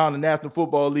around the National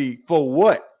Football League for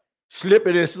what?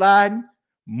 Slipping and sliding,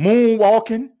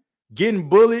 moonwalking, getting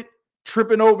bullied,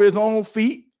 tripping over his own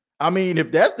feet. I mean,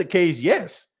 if that's the case,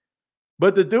 yes.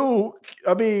 But the dude,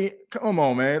 I mean, come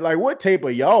on, man. Like, what tape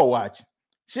are y'all watching?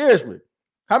 Seriously.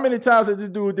 How many times has this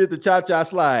dude did the cha-cha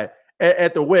slide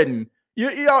at the wedding?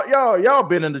 Y'all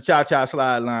been in the cha-cha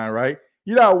slide line, right?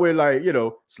 You know where, like, you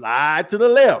know, slide to the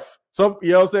left. Some,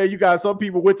 you know what I'm saying? You got some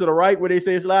people went to the right where they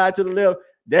say slide to the left.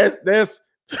 That's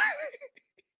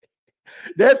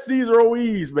that's Cesar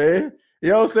Ruiz, man. You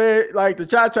know what I'm saying? Like the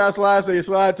cha-cha slide say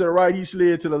slide to the right, he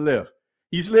slid to the left.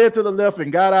 He slid to the left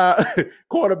and got out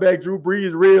quarterback Drew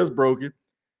Brees' ribs broken.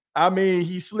 I mean,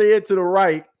 he slid to the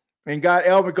right and got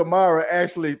Alvin Kamara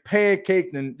actually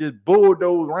pancaked and just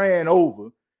bulldozed, ran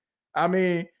over. I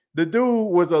mean, the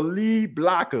dude was a lead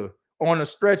blocker on a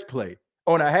stretch play,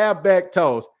 on a halfback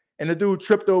toss, and the dude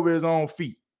tripped over his own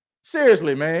feet.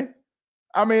 Seriously, man.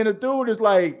 I mean, the dude is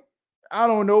like, I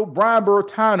don't know, Brian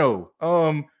Bertano,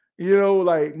 you know,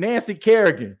 like Nancy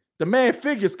Kerrigan. The man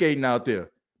figure skating out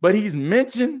there. But he's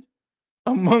mentioned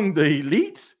among the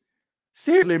elites.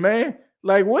 Seriously, man.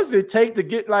 Like, what's it take to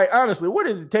get, like, honestly, what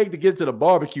does it take to get to the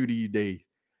barbecue these days?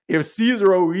 If Cesar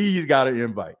Ruiz got an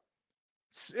invite.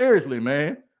 Seriously,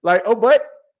 man. Like, oh, but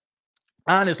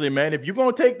honestly, man, if you're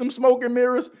going to take them smoking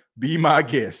mirrors, be my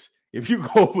guest. If you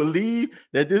go believe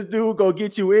that this dude going to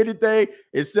get you anything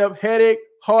except headache,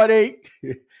 heartache,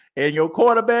 and your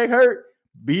quarterback hurt,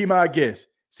 be my guest.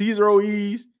 Cesar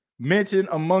Ruiz mentioned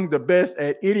among the best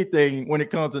at anything when it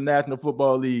comes to National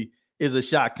Football League is a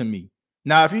shock to me.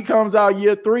 Now, if he comes out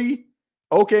year 3,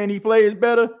 okay, and he plays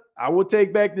better, I will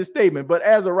take back this statement. But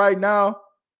as of right now,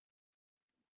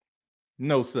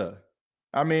 no, sir.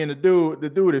 I mean, the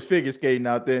dude is figure skating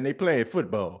out there and they playing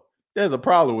football. There's a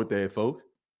problem with that, folks.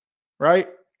 Right?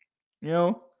 You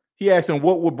know, he asking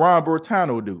what would Brian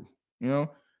Bertano do? You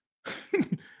know,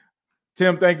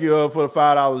 Tim, thank you for the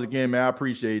 $5 again, man. I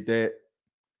appreciate that.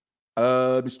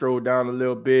 Let me stroll down a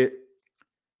little bit.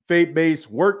 Faith-based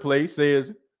workplace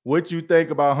says, what you think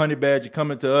about Honey Badger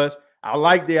coming to us? I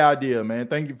like the idea, man.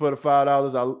 Thank you for the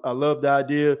 $5. I love the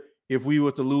idea. If we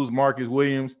were to lose Marcus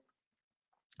Williams,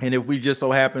 and if we just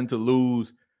so happen to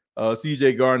lose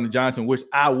CJ Gardner-Johnson, which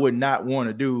I would not want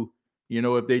to do, you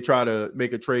know, if they try to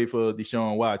make a trade for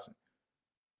Deshaun Watson.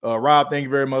 Rob, thank you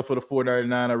very much for the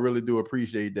 $4.99. I really do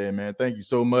appreciate that, man. Thank you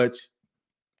so much.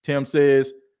 Tim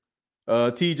says,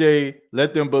 TJ,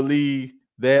 let them believe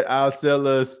that I'll sell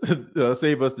us,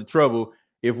 save us the trouble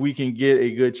if we can get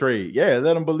a good trade. Yeah,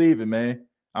 let them believe it, man.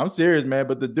 I'm serious, man.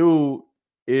 But the dude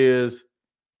is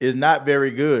not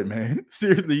very good, man.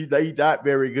 Seriously, he's not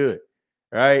very good,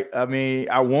 right? I mean,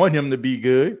 I want him to be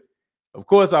good. Of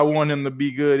course, I want him to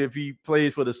be good if he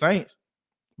plays for the Saints.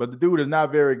 But the dude is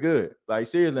not very good. Like,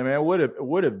 seriously, man, what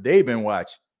if they been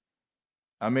watching?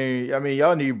 I mean,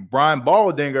 y'all need Brian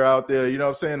Baldinger out there, you know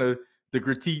what I'm saying, to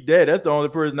critique that. That's the only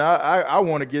person I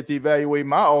want to get to evaluate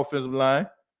my offensive line.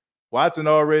 Watson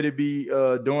already be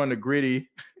doing the gritty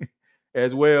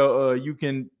as well. You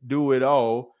can do it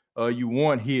all you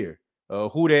want here.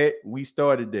 Who that? We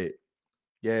started that.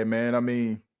 Yeah, man. I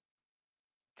mean,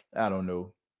 I don't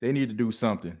know. They need to do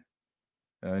something.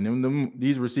 And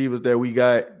these receivers that we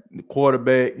got, the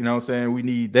quarterback, you know what I'm saying? We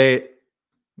need that.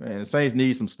 Man, the Saints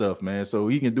need some stuff, man. So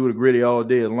he can do the gritty all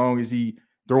day as long as he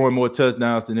throwing more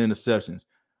touchdowns than interceptions.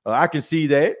 I can see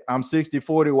that. I'm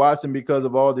 60-40 Watson because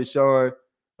of all Deshaun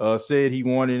said he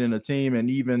wanted in a team, and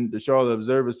even the Charlotte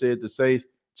Observer said the Saints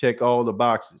check all the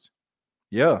boxes.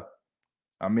 Yeah.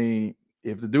 I mean,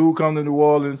 if the dude come to New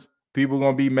Orleans, people are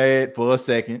going to be mad for a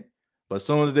second. But as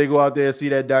soon as they go out there and see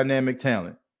that dynamic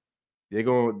talent, they're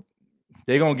going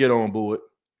to get on board.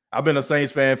 I've been a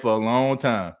Saints fan for a long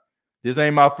time. This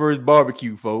ain't my first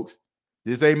barbecue, folks.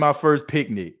 This ain't my first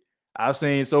picnic. I've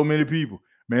seen so many people.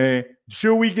 Man,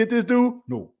 should we get this dude?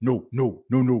 No. Then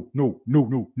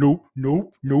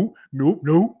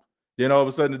all of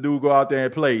a sudden the dude go out there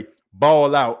and play,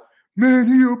 ball out. Man,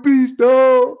 he a beast,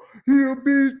 dog. He a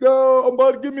beast, dog. I'm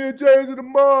about to give me a jersey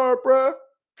tomorrow, bro.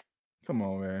 Come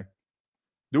on, man.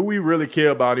 Do we really care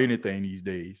about anything these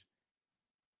days?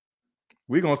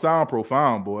 We're going to sound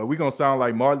profound, boy. We're going to sound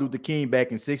like Martin Luther King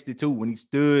back in 62 when he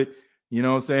stood, you know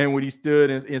what I'm saying, when he stood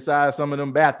inside some of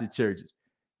them Baptist churches.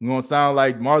 We're going to sound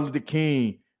like Martin Luther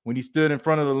King when he stood in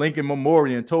front of the Lincoln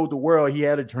Memorial and told the world he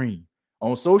had a dream.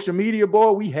 On social media,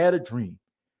 boy, we had a dream.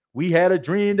 We had a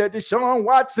dream that Deshaun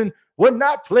Watson would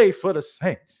not play for the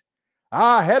Saints.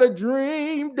 I had a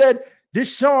dream that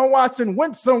Deshaun Watson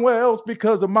went somewhere else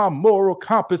because of my moral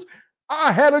compass.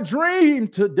 I had a dream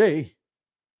today.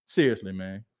 Seriously,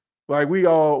 man. Like we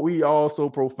all so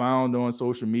profound on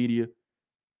social media,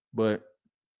 but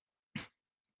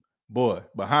boy,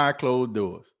 behind closed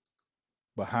doors,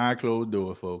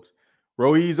 folks.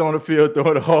 Ruiz on the field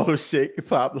throwing the Hall of Shake,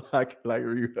 pop like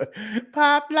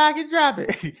pop lock and drop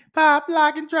it, pop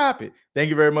lock and drop it. Thank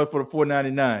you very much for the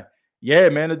 $4.99. Yeah,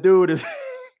 man, the dude is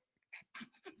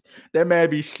that man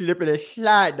be slipping and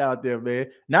sliding out there, man.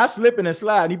 Not slipping and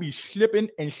sliding, he be slipping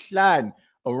and sliding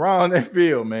around that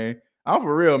field, man. I'm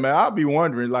for real, man. I'll be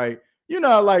wondering, like, you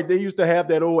know, like they used to have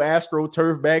that old Astro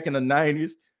turf back in the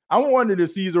 90s. I'm wondering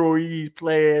if Cesar Ruiz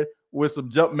played with some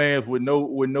jump mans with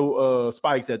no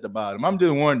spikes at the bottom. I'm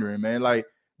just wondering, man. Like,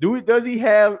 does he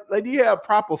have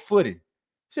proper footing?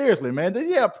 Seriously, man, does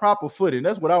he have proper footing?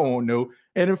 That's what I want to know.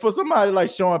 And then for somebody like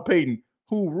Sean Payton,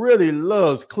 who really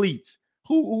loves cleats,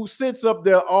 who sits up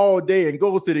there all day and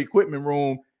goes to the equipment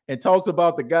room and talks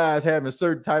about the guys having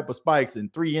certain type of spikes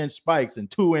and 3-inch spikes and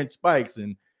 2-inch spikes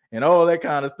and all that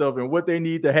kind of stuff and what they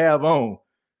need to have on.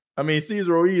 I mean,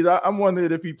 Cesar Ruiz, I'm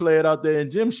wondering if he played out there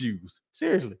in gym shoes.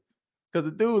 Seriously. Because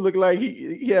the dude looked like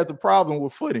he has a problem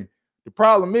with footing. The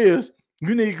problem is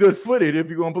you need good footing if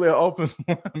you're going to play an offensive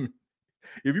lineman.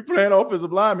 If you're playing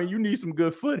offensive lineman, you need some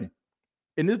good footing.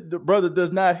 And this brother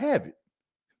does not have it.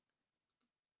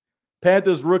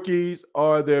 Panthers rookies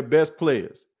are their best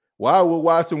players. Why would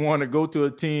Watson want to go to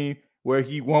a team where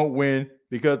he won't win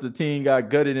because the team got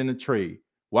gutted in the trade?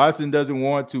 Watson doesn't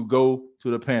want to go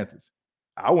to the Panthers.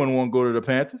 I wouldn't want to go to the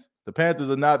Panthers. The Panthers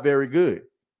are not very good.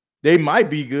 They might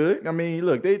be good. I mean,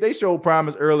 look, they showed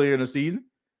promise earlier in the season.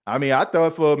 I mean, I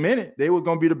thought for a minute they was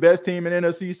going to be the best team in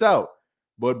NFC South.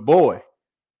 But boy,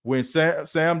 when Sam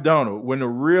Darnold, when the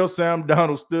real Sam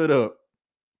Darnold stood up,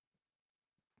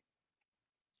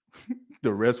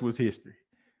 the rest was history.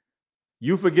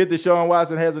 You forget that Sean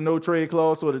Watson has a no trade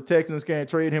clause, so the Texans can't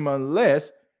trade him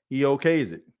unless he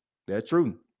okays it. That's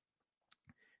true.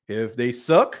 If they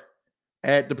suck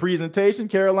at the presentation,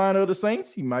 Carolina or the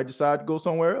Saints, he might decide to go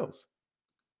somewhere else.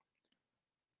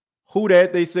 Who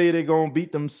that they say they're going to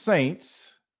beat them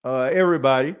Saints,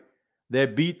 everybody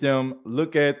that beat them,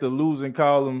 look at the losing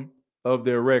column of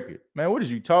their record. Man, what are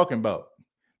you talking about?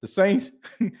 The Saints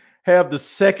have the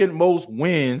second most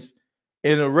wins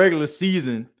in a regular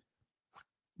season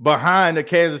behind the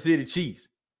Kansas City Chiefs.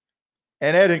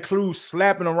 And that includes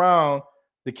slapping around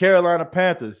the Carolina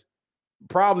Panthers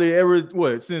probably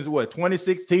since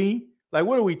 2016? Like,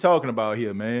 what are we talking about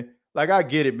here, man? Like, I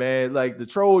get it, man. Like, the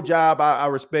troll job, I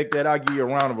respect that. I give you a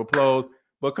round of applause.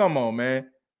 But come on, man.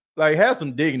 Like, have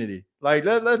some dignity. Like,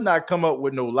 let's not come up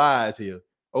with no lies here.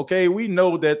 Okay, we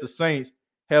know that the Saints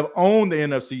have owned the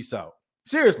NFC South.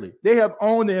 Seriously, they have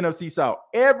owned the NFC South.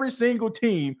 Every single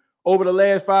team over the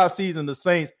last 5 seasons the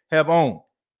Saints have owned.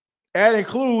 That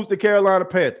includes the Carolina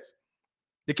Panthers.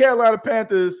 The Carolina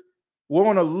Panthers were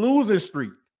on a losing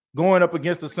streak going up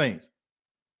against the Saints.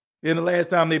 And the last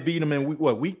time they beat them in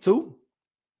week 2?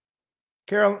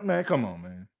 Carolina, man, come on,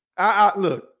 man. I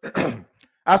look,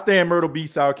 I stay in Myrtle Beach,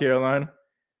 South Carolina.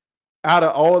 Out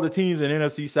of all the teams in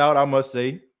NFC South, I must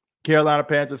say, Carolina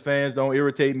Panther fans don't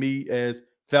irritate me as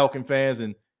Falcon fans,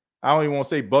 and I don't even want to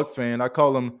say Buck fan. I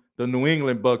call them the New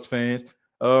England Bucks fans.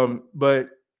 But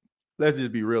let's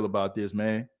just be real about this,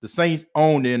 man. The Saints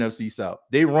own the NFC South.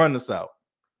 They run the South.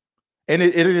 And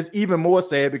it is even more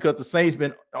sad because the Saints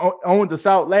been owned the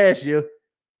South last year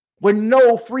with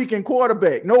no freaking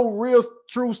quarterback, no real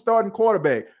true starting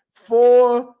quarterback.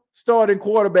 4 starting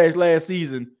quarterbacks last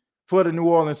season for the New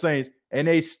Orleans Saints, and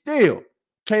they still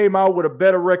came out with a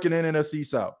better record in NFC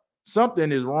South.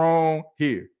 Something is wrong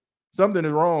here. Something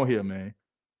is wrong here, man.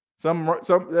 That's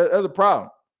a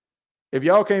problem. If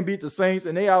y'all can't beat the Saints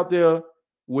and they out there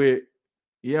with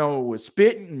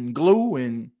spit and glue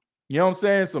and, you know what I'm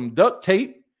saying, some duct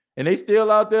tape, and they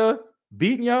still out there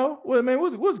beating y'all, well, man,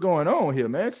 what's going on here,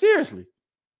 man? Seriously,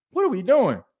 what are we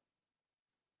doing?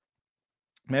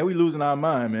 Man, we losing our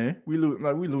mind, man. We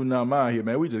losing our mind here,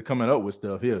 man. We just coming up with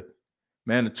stuff here.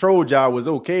 Man, the troll job was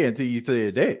okay until you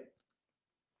said that.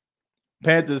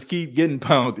 Panthers keep getting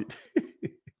pounded.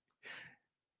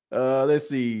 Let's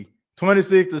see.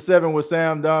 26-7 with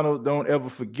Sam Darnold. Don't ever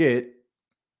forget.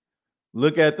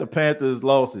 Look at the Panthers'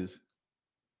 losses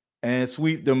and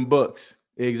sweep them Bucks.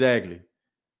 Exactly.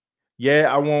 Yeah,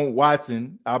 I want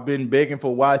Watson. I've been begging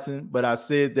for Watson, but I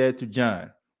said that to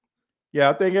John. Yeah,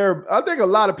 I think a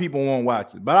lot of people want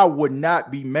Watson, but I would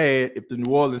not be mad if the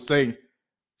New Orleans Saints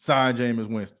signed Jameis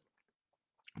Winston.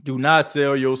 Do not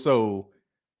sell your soul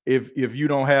if you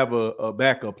don't have a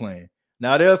backup plan.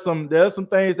 Now, there's some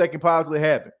things that can possibly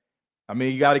happen. I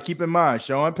mean, you got to keep in mind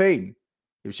Sean Payton.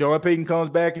 If Sean Payton comes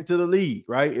back into the league,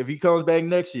 right? If he comes back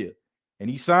next year and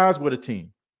he signs with a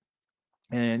team,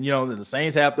 and the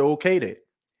Saints have to okay that,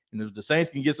 and the Saints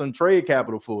can get some trade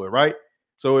capital for it, right?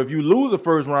 So if you lose a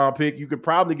first round pick, you could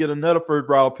probably get another first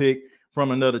round pick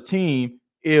from another team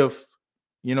if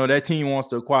that team wants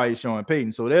to acquire Sean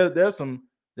Payton. So there's some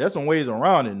ways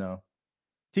around it now.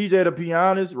 TJ, to be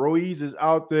honest, Ruiz is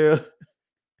out there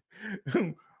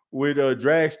with a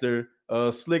dragster,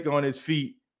 slick on his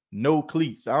feet, no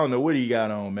cleats. I don't know what he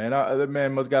got on, man. That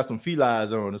man must got some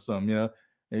felines on or something, And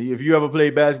if you ever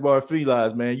play basketball with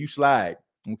felines, man, you slide.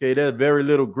 Okay, there's very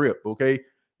little grip. Okay,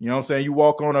 you know what I'm saying? You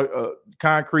walk on a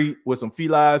concrete with some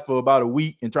felines for about a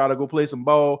week and try to go play some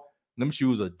ball. Them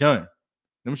shoes are done.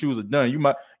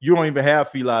 You don't even have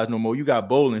felines no more. You got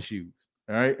bowling shoes.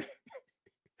 All right.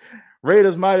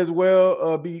 Raiders might as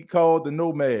well be called the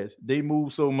Nomads. They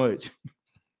move so much.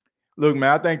 Look, man,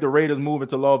 I think the Raiders moving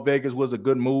to Las Vegas was a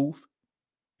good move.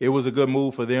 It was a good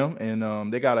move for them,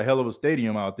 and they got a hell of a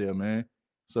stadium out there, man.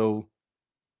 So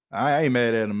I ain't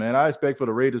mad at them, man. I expect for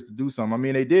the Raiders to do something. I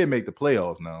mean, they did make the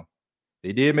playoffs now.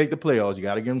 They did make the playoffs. You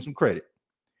got to give them some credit.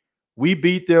 We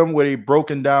beat them with a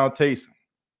broken down Taysom.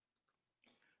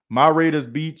 My Raiders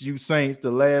beat you Saints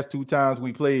the last 2 times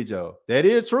we played y'all. That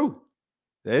is true.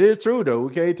 That is true, though.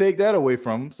 We can't take that away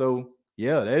from them. So,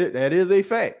 yeah, that is a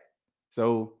fact.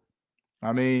 So,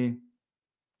 I mean,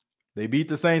 they beat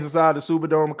the Saints inside the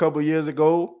Superdome a couple of years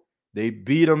ago. They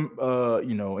beat them,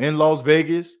 in Las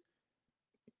Vegas.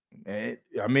 And,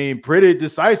 I mean, pretty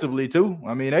decisively, too.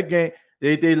 I mean, that game,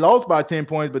 they lost by 10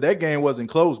 points, but that game wasn't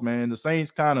close, man. The Saints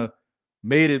kind of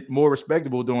made it more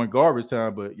respectable during garbage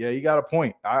time. But yeah, you got a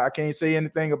point. I can't say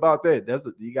anything about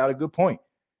that. You got a good point.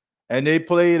 And they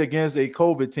played against a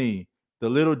COVID team. The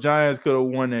Little Giants could have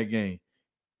won that game.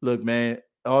 Look, man,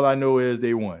 all I know is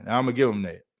they won. I'm gonna give them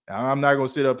that. I'm not gonna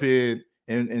sit up here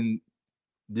and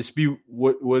dispute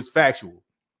what was factual.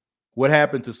 What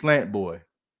happened to Slant Boy?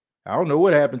 I don't know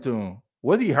what happened to him.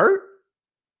 Was he hurt?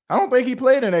 I don't think he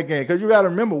played in that game because you got to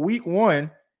remember, week 1,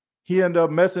 he ended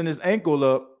up messing his ankle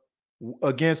up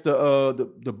against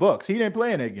the Bucks. He didn't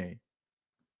play in that game.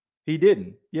 He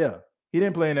didn't. Yeah, he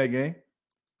didn't play in that game.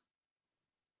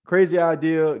 Crazy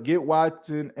idea. Get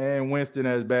Watson and Winston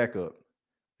as backup.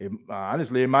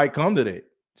 Honestly, it might come to that.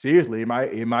 Seriously,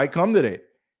 it might come to that.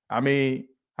 I mean,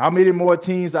 how many more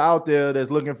teams are out there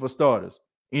that's looking for starters?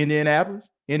 Indianapolis.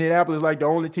 Indianapolis is like the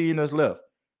only team that's left.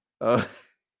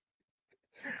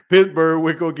 Pittsburgh,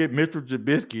 we go get Mitchell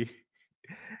Trubisky.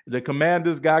 The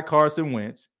Commanders got Carson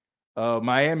Wentz.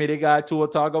 Miami, they got Tua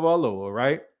Tagovailoa,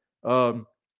 right? The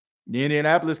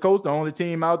Indianapolis Colts, the only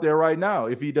team out there right now,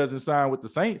 if he doesn't sign with the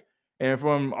Saints. And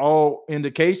from all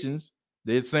indications,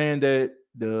 they're saying that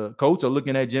the Colts are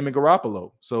looking at Jimmy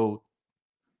Garoppolo. So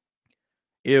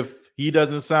if he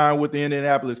doesn't sign with the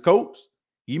Indianapolis Colts,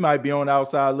 he might be on the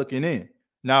outside looking in.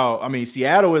 Now, I mean,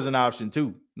 Seattle is an option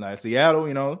too. Like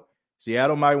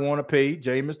Seattle might want to pay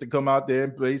Jameis to come out there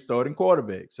and play starting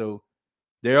quarterback. So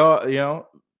there are,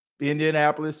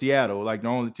 Indianapolis, Seattle, like the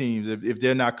only teams, if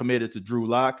they're not committed to Drew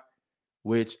Lock,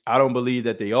 which I don't believe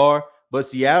that they are, but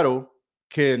Seattle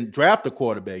can draft a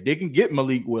quarterback. They can get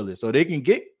Malik Willis, or they can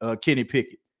get Kenny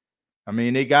Pickett. I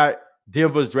mean, they got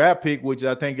Denver's draft pick, which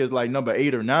I think is like number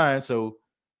 8 or 9. So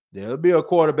there'll be a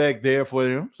quarterback there for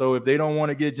them. So if they don't want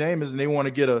to get Jameis and they want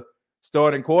to get a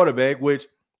starting quarterback, which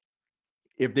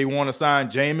if they want to sign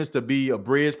Jameis to be a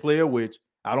bridge player, which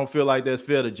I don't feel like that's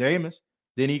fair to Jameis,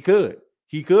 then he could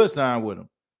sign with him.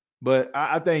 But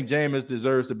I think Jameis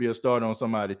deserves to be a starter on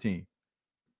somebody's team.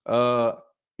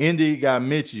 Indy got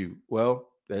Minshew. Well,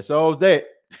 that solves that.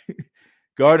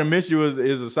 Gardner Minshew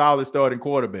is a solid starting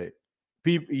quarterback.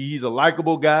 He's a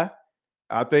likable guy.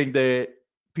 I think that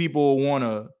people want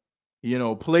to,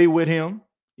 play with him.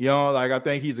 I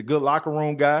think he's a good locker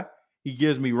room guy. He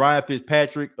gives me Ryan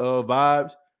Fitzpatrick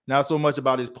vibes. Not so much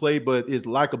about his play, but his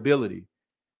likability.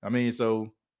 I mean,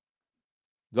 so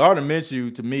Gardner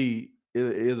Minshew to me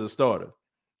is a starter.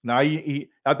 Now,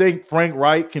 I think Frank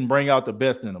Reich can bring out the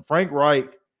best in him. Frank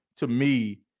Reich, to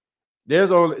me,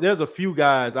 there's a few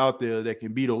guys out there that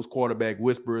can be those quarterback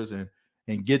whisperers and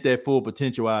get that full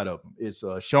potential out of them. It's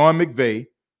Sean McVay,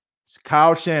 it's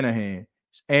Kyle Shanahan,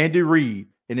 it's Andy Reid,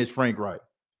 and it's Frank Reich.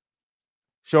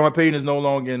 Sean Payton is no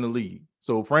longer in the league.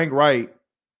 So Frank Reich,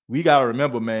 we got to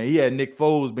remember, man, he had Nick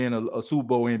Foles being a Super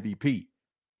Bowl MVP.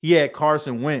 He had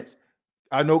Carson Wentz.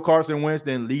 I know Carson Wentz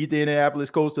didn't lead the Indianapolis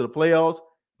Colts to the playoffs,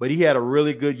 but he had a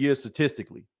really good year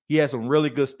statistically. He had some really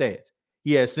good stats.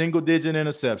 He had single-digit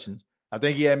interceptions. I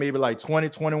think he had maybe like 20,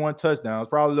 21 touchdowns,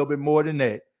 probably a little bit more than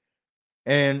that.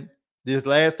 And this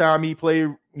last time he played,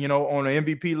 on an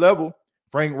MVP level,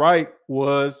 Frank Reich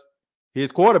was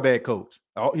his quarterback coach,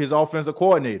 his offensive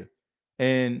coordinator.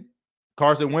 And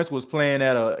Carson Wentz was playing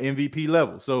at an MVP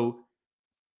level. So,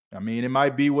 I mean, it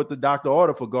might be what the doctor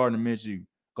ordered for Gardner Minshew.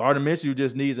 Gardner Minshew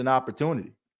just needs an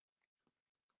opportunity.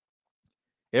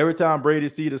 Every time Brady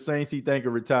see the Saints, he think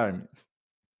of retirement.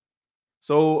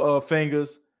 So,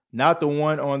 Fingers, not the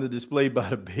one on the display by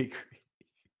the bakery.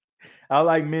 I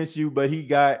like Minshew, but he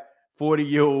got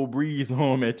 40-year-old Breeze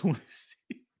home at 26.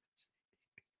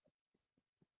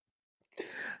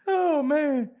 Oh,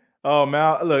 man.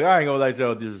 Look, I ain't gonna let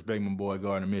y'all disrespect my boy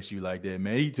Gardner Minshew like that,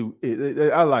 man.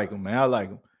 I like him, man. I like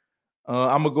him.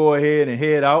 I'm gonna go ahead and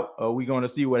head out. We're gonna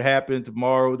see what happens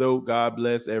tomorrow, though. God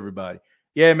bless everybody.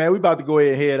 Yeah, man, we about to go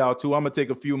ahead and head out too. I'm gonna take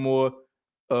a few more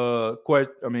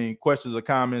questions or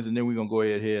comments, and then we're gonna go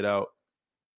ahead and head out.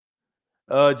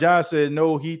 John said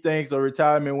no, he thinks of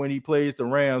retirement when he plays the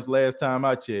Rams. Last time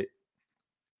I checked.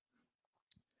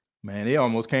 Man, they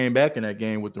almost came back in that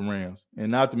game with the Rams.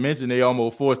 And not to mention they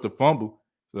almost forced a fumble.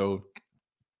 So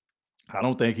I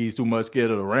don't think he's too much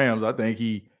scared of the Rams. I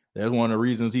think that's one of the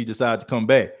reasons he decided to come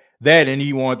back. That and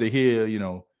he wanted to hear,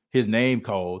 his name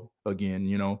called again,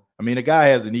 I mean, the guy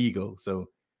has an ego. So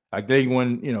I think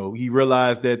when, he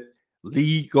realized that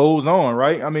league goes on,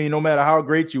 right? I mean, no matter how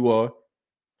great you are,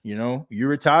 you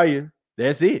retire,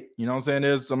 that's it. You know what I'm saying?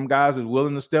 There's some guys that's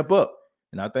willing to step up.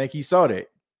 And I think he saw that.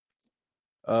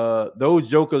 Those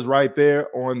jokers right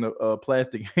there on the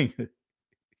plastic hanger.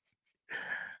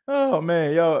 Oh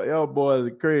man, y'all boys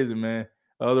are crazy, man.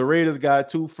 The Raiders got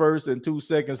 2 firsts and 2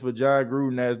 seconds for John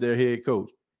Gruden as their head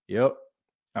coach. Yep.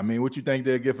 I mean, what you think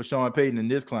they'll get for Sean Payton in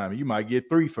this climate? You might get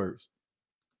 3 first.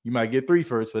 You might get 3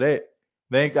 first for that.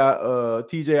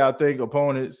 TJ, I think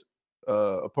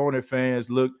opponent fans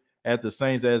look at the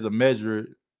Saints as a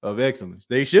measure of excellence.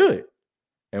 They should.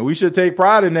 And we should take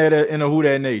pride in that in a Who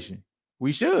Dat Nation.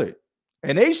 We should.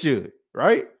 And they should,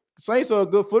 right? Saints are a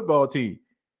good football team.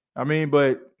 I mean,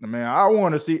 but man, I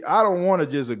don't want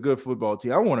just a good football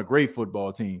team. I want a great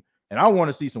football team. And I want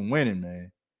to see some winning,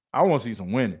 man. I want to see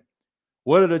some winning.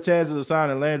 What are the chances of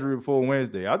signing Landry before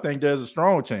Wednesday? I think there's a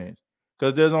strong chance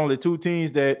because there's only 2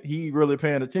 teams that he really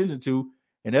paying attention to,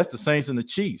 and that's the Saints and the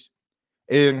Chiefs.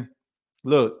 And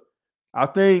look, I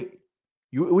think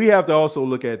we have to also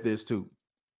look at this too.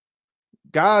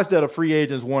 Guys that are free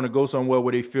agents want to go somewhere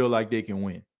where they feel like they can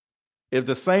win. If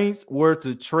the Saints were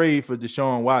to trade for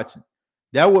Deshaun Watson,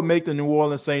 that would make the New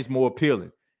Orleans Saints more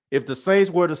appealing. If the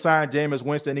Saints were to sign Jameis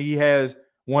Winston, he has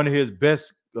one of his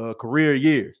best career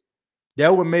years.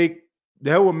 That would make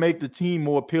the team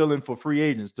more appealing for free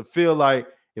agents to feel like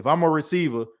if I'm a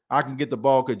receiver, I can get the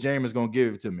ball because Jameis is going to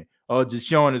give it to me or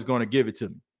Deshaun is going to give it to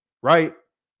me, right?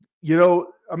 You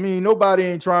know, I mean, nobody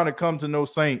ain't trying to come to no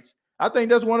Saints. I think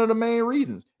that's one of the main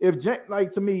reasons. If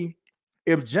Jameis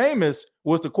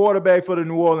was the quarterback for the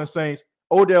New Orleans Saints,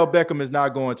 Odell Beckham is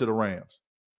not going to the Rams.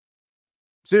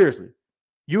 Seriously.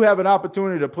 You have an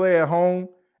opportunity to play at home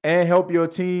and help your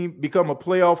team become a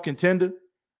playoff contender.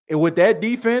 And with that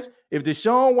defense, if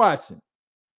Deshaun Watson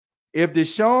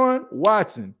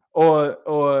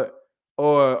or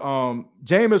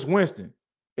Jameis Winston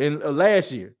in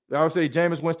last year, I would say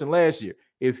Jameis Winston last year,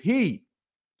 if he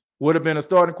would have been a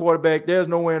starting quarterback, there's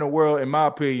nowhere in the world, in my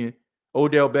opinion,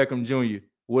 Odell Beckham Jr.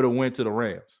 would have went to the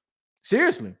Rams.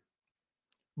 Seriously.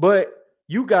 But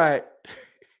you got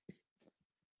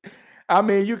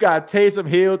you got Taysom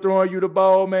Hill throwing you the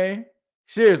ball, man.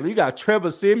 Seriously, you got Trevor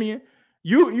Siemian.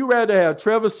 You rather have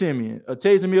Trevor Siemian or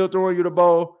Taysom Hill throwing you the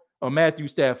ball or Matthew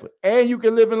Stafford, and you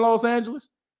can live in Los Angeles?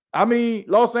 I mean,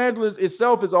 Los Angeles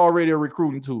itself is already a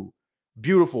recruiting tool.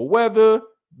 Beautiful weather,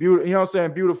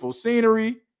 beautiful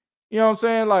scenery. You know what I'm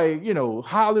saying? Like,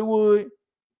 Hollywood.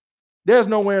 There's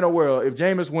nowhere in the world if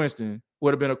Jameis Winston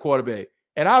would have been a quarterback.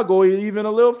 And I'll go even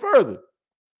a little further.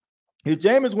 If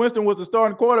Jameis Winston was the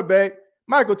starting quarterback,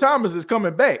 Michael Thomas is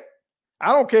coming back.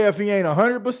 I don't care if he ain't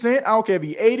 100%. I don't care if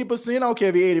he 80%. I don't care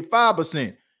if he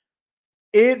 85%.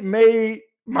 It made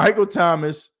Michael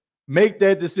Thomas make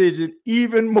that decision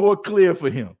even more clear for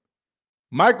him.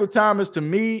 Michael Thomas, to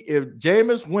me, if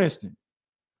Jameis Winston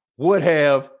would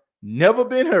have never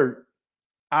been hurt,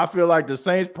 I feel like the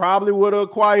Saints probably would have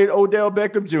acquired Odell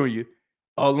Beckham Jr.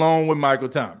 along with Michael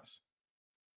Thomas.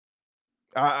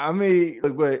 I mean,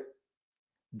 but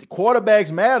quarterbacks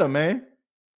matter, man.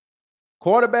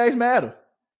 Quarterbacks matter.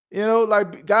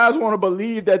 Like guys want to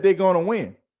believe that they're going to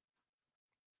win.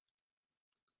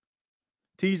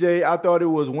 TJ, I thought it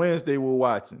was Wednesday with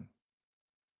Watson.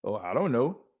 Oh, I don't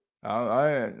know.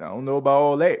 I don't know about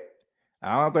all that.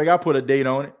 I don't think I put a date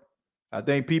on it. I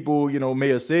think people, may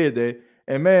have said that.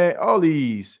 And man, all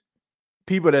these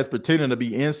people that's pretending to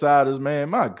be insiders, man,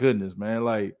 my goodness, man.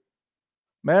 Like,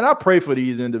 man, I pray for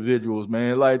these individuals,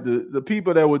 man. Like the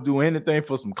people that would do anything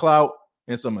for some clout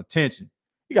and some attention.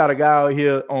 You got a guy out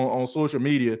here on social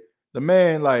media. The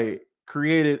man like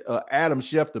created an Adam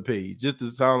Schefter page just to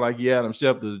sound like he Adam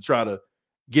Schefter to try to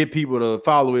get people to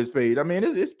follow his page. I mean,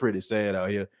 it's pretty sad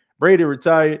out here. Brady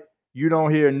retired. You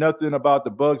don't hear nothing about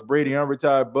the Bucks. Brady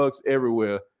unretired Bucks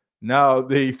everywhere. Now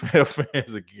they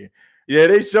fans again. Yeah,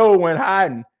 they sure went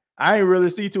hiding. I ain't really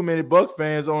see too many Bucks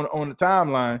fans on the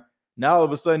timeline. Now all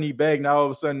of a sudden he back. Now all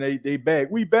of a sudden they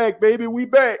back. We back, baby. We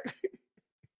back.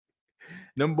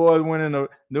 Them boys went in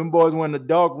the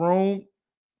dark room.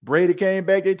 Brady came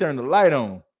back. They turned the light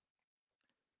on.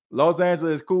 Los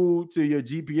Angeles is cool till your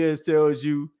GPS tells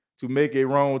you to make a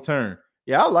wrong turn.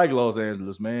 Yeah, I like Los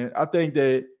Angeles, man. I think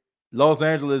that Los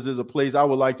Angeles is a place I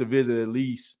would like to visit at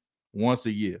least once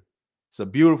a year. It's a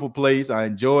beautiful place. I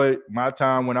enjoyed my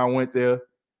time when I went there.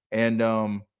 And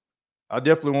I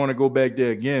definitely want to go back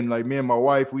there again. Like me and my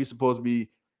wife, we supposed to be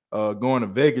going to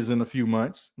Vegas in a few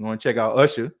months. We want to check out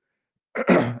Usher.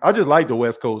 I just like the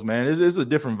West Coast, man. It's a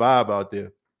different vibe out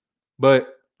there.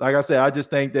 But like I said, I just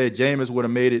think that Jameis would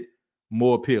have made it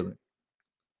more appealing.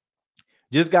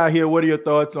 Just got here. What are your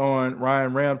thoughts on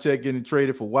Ryan Ramczyk getting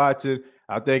traded for Watson?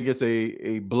 I think it's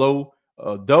a blow,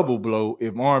 a double blow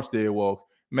if Armstead walks.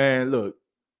 Man, look,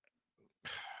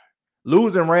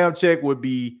 losing Ramczyk would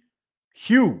be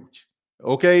huge.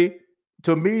 Okay,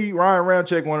 to me, Ryan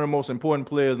Ramczyk, one of the most important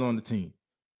players on the team.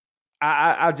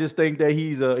 I just think that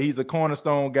he's a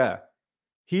cornerstone guy.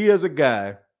 He is a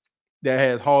guy that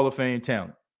has Hall of Fame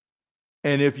talent.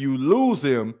 And if you lose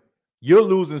him, you're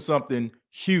losing something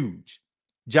huge,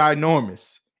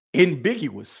 ginormous,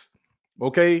 ambiguous.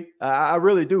 Okay, I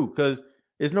really do, because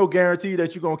there's no guarantee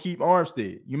that you're gonna keep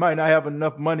Armstead. You might not have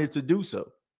enough money to do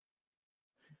so.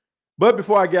 But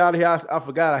before I get out of here, I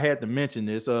forgot I had to mention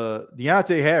this.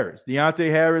 Deontay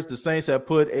Harris, the Saints have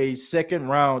put a second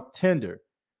round tender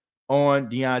on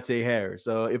Deontay Harris.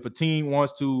 If a team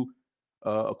wants to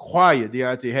acquire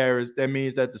Deontay Harris, that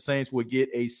means that the Saints would get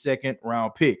a second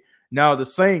round pick. Now, the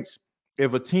Saints,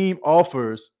 if a team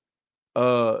offers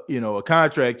a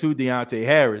contract to Deontay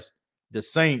Harris, the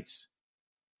Saints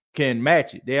can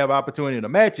match it. They have opportunity to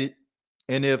match it.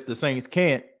 And if the Saints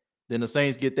can't, then the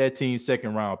Saints get that team's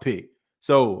second round pick.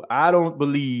 So I don't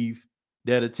believe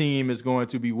that a team is going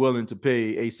to be willing to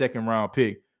pay a second round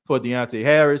pick for Deontay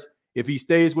Harris. If he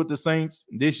stays with the Saints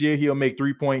this year, he'll make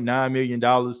 $3.9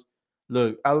 million.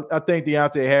 Look, I think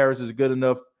Deontay Harris is good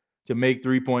enough to make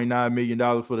 $3.9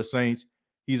 million for the Saints.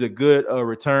 He's a good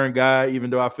return guy, even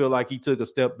though I feel like he took a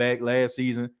step back last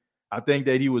season. I think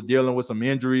that he was dealing with some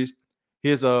injuries.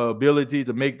 His ability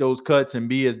to make those cuts and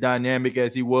be as dynamic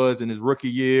as he was in his rookie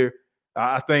year,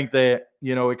 I think that,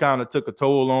 it kind of took a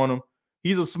toll on him.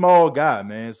 He's a small guy,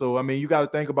 man. So, I mean, you got to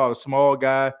think about a small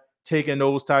guy taking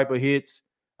those type of hits.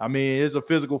 I mean, it's a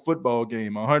physical football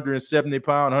game.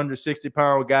 170-pound,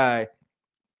 160-pound guy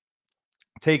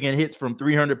taking hits from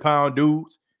 300-pound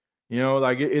dudes.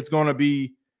 It's gonna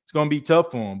be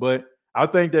tough for him. But I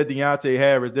think that Deontay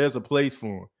Harris, there's a place for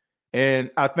him.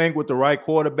 And I think with the right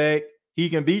quarterback, he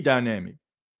can be dynamic.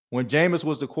 When Jameis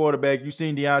was the quarterback, you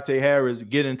seen Deontay Harris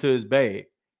get into his bag.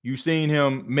 You seen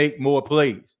him make more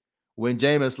plays. When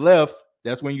Jameis left,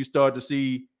 that's when you start to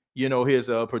see, his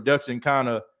production kind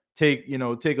of take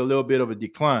a little bit of a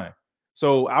decline.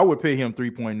 So I would pay him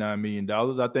 $3.9 million.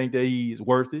 I think that he's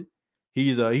worth it.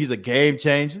 He's a game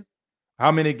changer.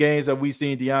 How many games have we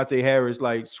seen Deontay Harris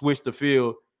switch the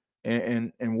field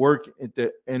and work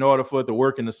in order for it to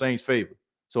work in the Saints' favor?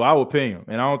 So I would pay him,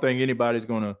 and I don't think anybody's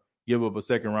gonna give up a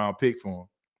second round pick for him.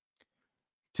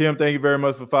 Tim, thank you very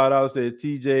much for $5. Said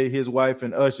TJ, his wife,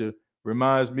 and Usher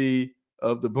reminds me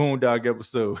of the Boondock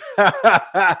episode.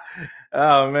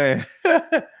 Oh man,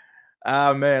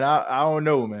 I don't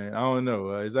know, man. I don't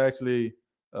know. It's actually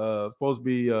supposed to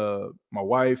be my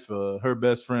wife, her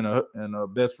best friend, and her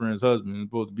best friend's husband. It's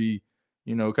supposed to be,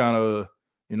 kind of,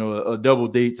 a double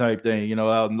date type thing,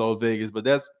 out in Las Vegas. But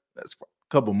that's a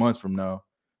couple months from now.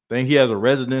 I think he has a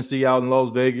residency out in Las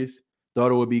Vegas.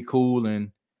 Thought it would be cool,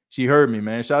 and she heard me,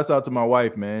 man. Shouts out to my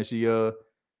wife, man. She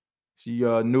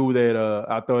knew that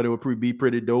I thought it would be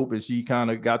pretty dope, and she kind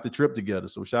of got the trip together.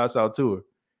 So shouts out to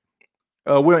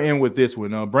her. We'll end with this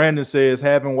one. Brandon says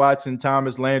having Watson,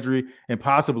 Thomas, Landry, and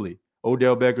possibly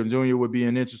Odell Beckham Jr. would be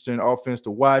an interesting offense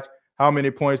to watch. How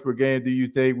many points per game do you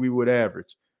think we would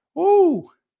average? Ooh.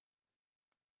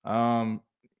 Man,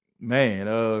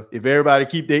 if everybody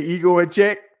keep their ego in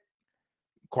check,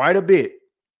 quite a bit.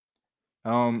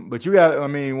 But you got,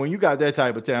 when you got that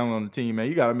type of talent on the team, man,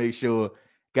 you got to make sure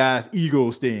guys'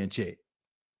 egos stay in check.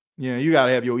 You got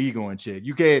to have your ego in check.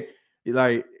 You can't,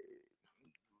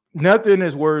 nothing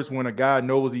is worse when a guy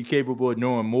knows he's capable of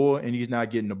knowing more and he's not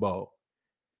getting the ball.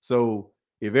 So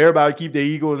if everybody keep their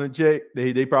egos in check,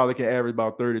 they probably can average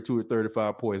about 32 or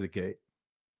 35 points a game.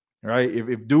 Right?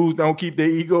 If dudes don't keep their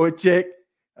ego in check,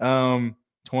 20,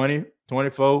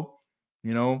 24,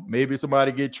 maybe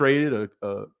somebody get traded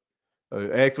or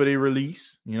act for their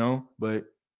release, but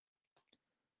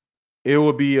it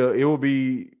would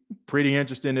be pretty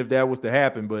interesting if that was to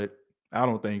happen, but I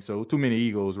don't think so. Too many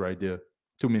egos right there.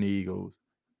 Too many egos.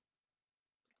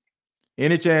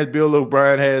 Any chance Bill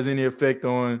O'Brien has any effect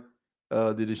on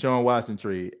the Deshaun Watson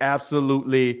trade?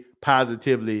 Absolutely,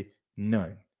 positively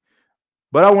none.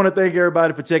 But I want to thank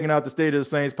everybody for checking out the State of the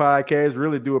Saints podcast.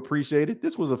 Really do appreciate it.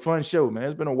 This was a fun show, man.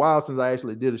 It's been a while since I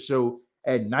actually did a show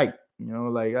at night.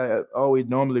 I always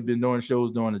normally been doing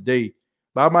shows during the day,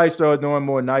 but I might start doing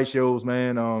more night shows,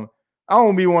 man. I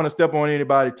don't be want to step on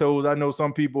anybody's toes. I know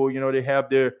some people, they have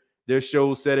their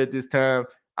shows set at this time.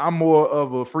 I'm more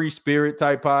of a free spirit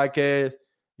type podcast.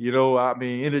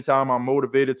 Anytime I'm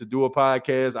motivated to do a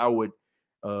podcast, I would,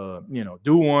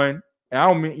 do one. And I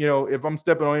don't mean, if I'm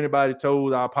stepping on anybody's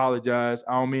toes, I apologize.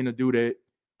 I don't mean to do that.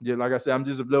 Just like I said, I'm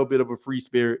just a little bit of a free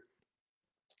spirit.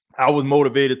 I was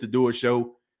motivated to do a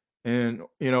show. And,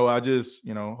 I just,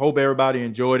 hope everybody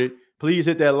enjoyed it. Please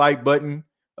hit that like button.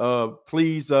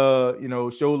 Please, show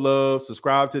love.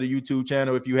 Subscribe to the YouTube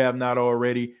channel if you have not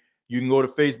already. You can go to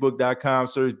facebook.com,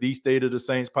 search The State of the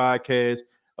Saints podcast.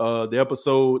 The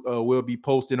episode will be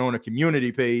posted on a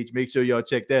community page. Make sure y'all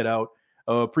check that out.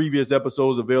 Previous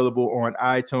episodes available on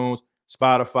iTunes,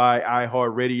 Spotify,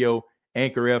 iHeartRadio,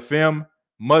 Anchor FM.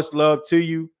 Much love to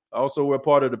you. Also, we're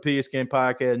part of the Pigskin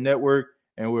Podcast Network,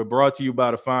 and we're brought to you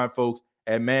by the fine folks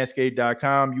at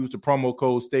manscaped.com. Use the promo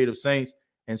code State of Saints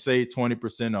and save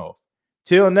 20% off.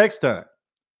 Till next time,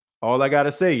 all I got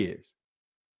to say is,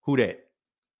 who dat?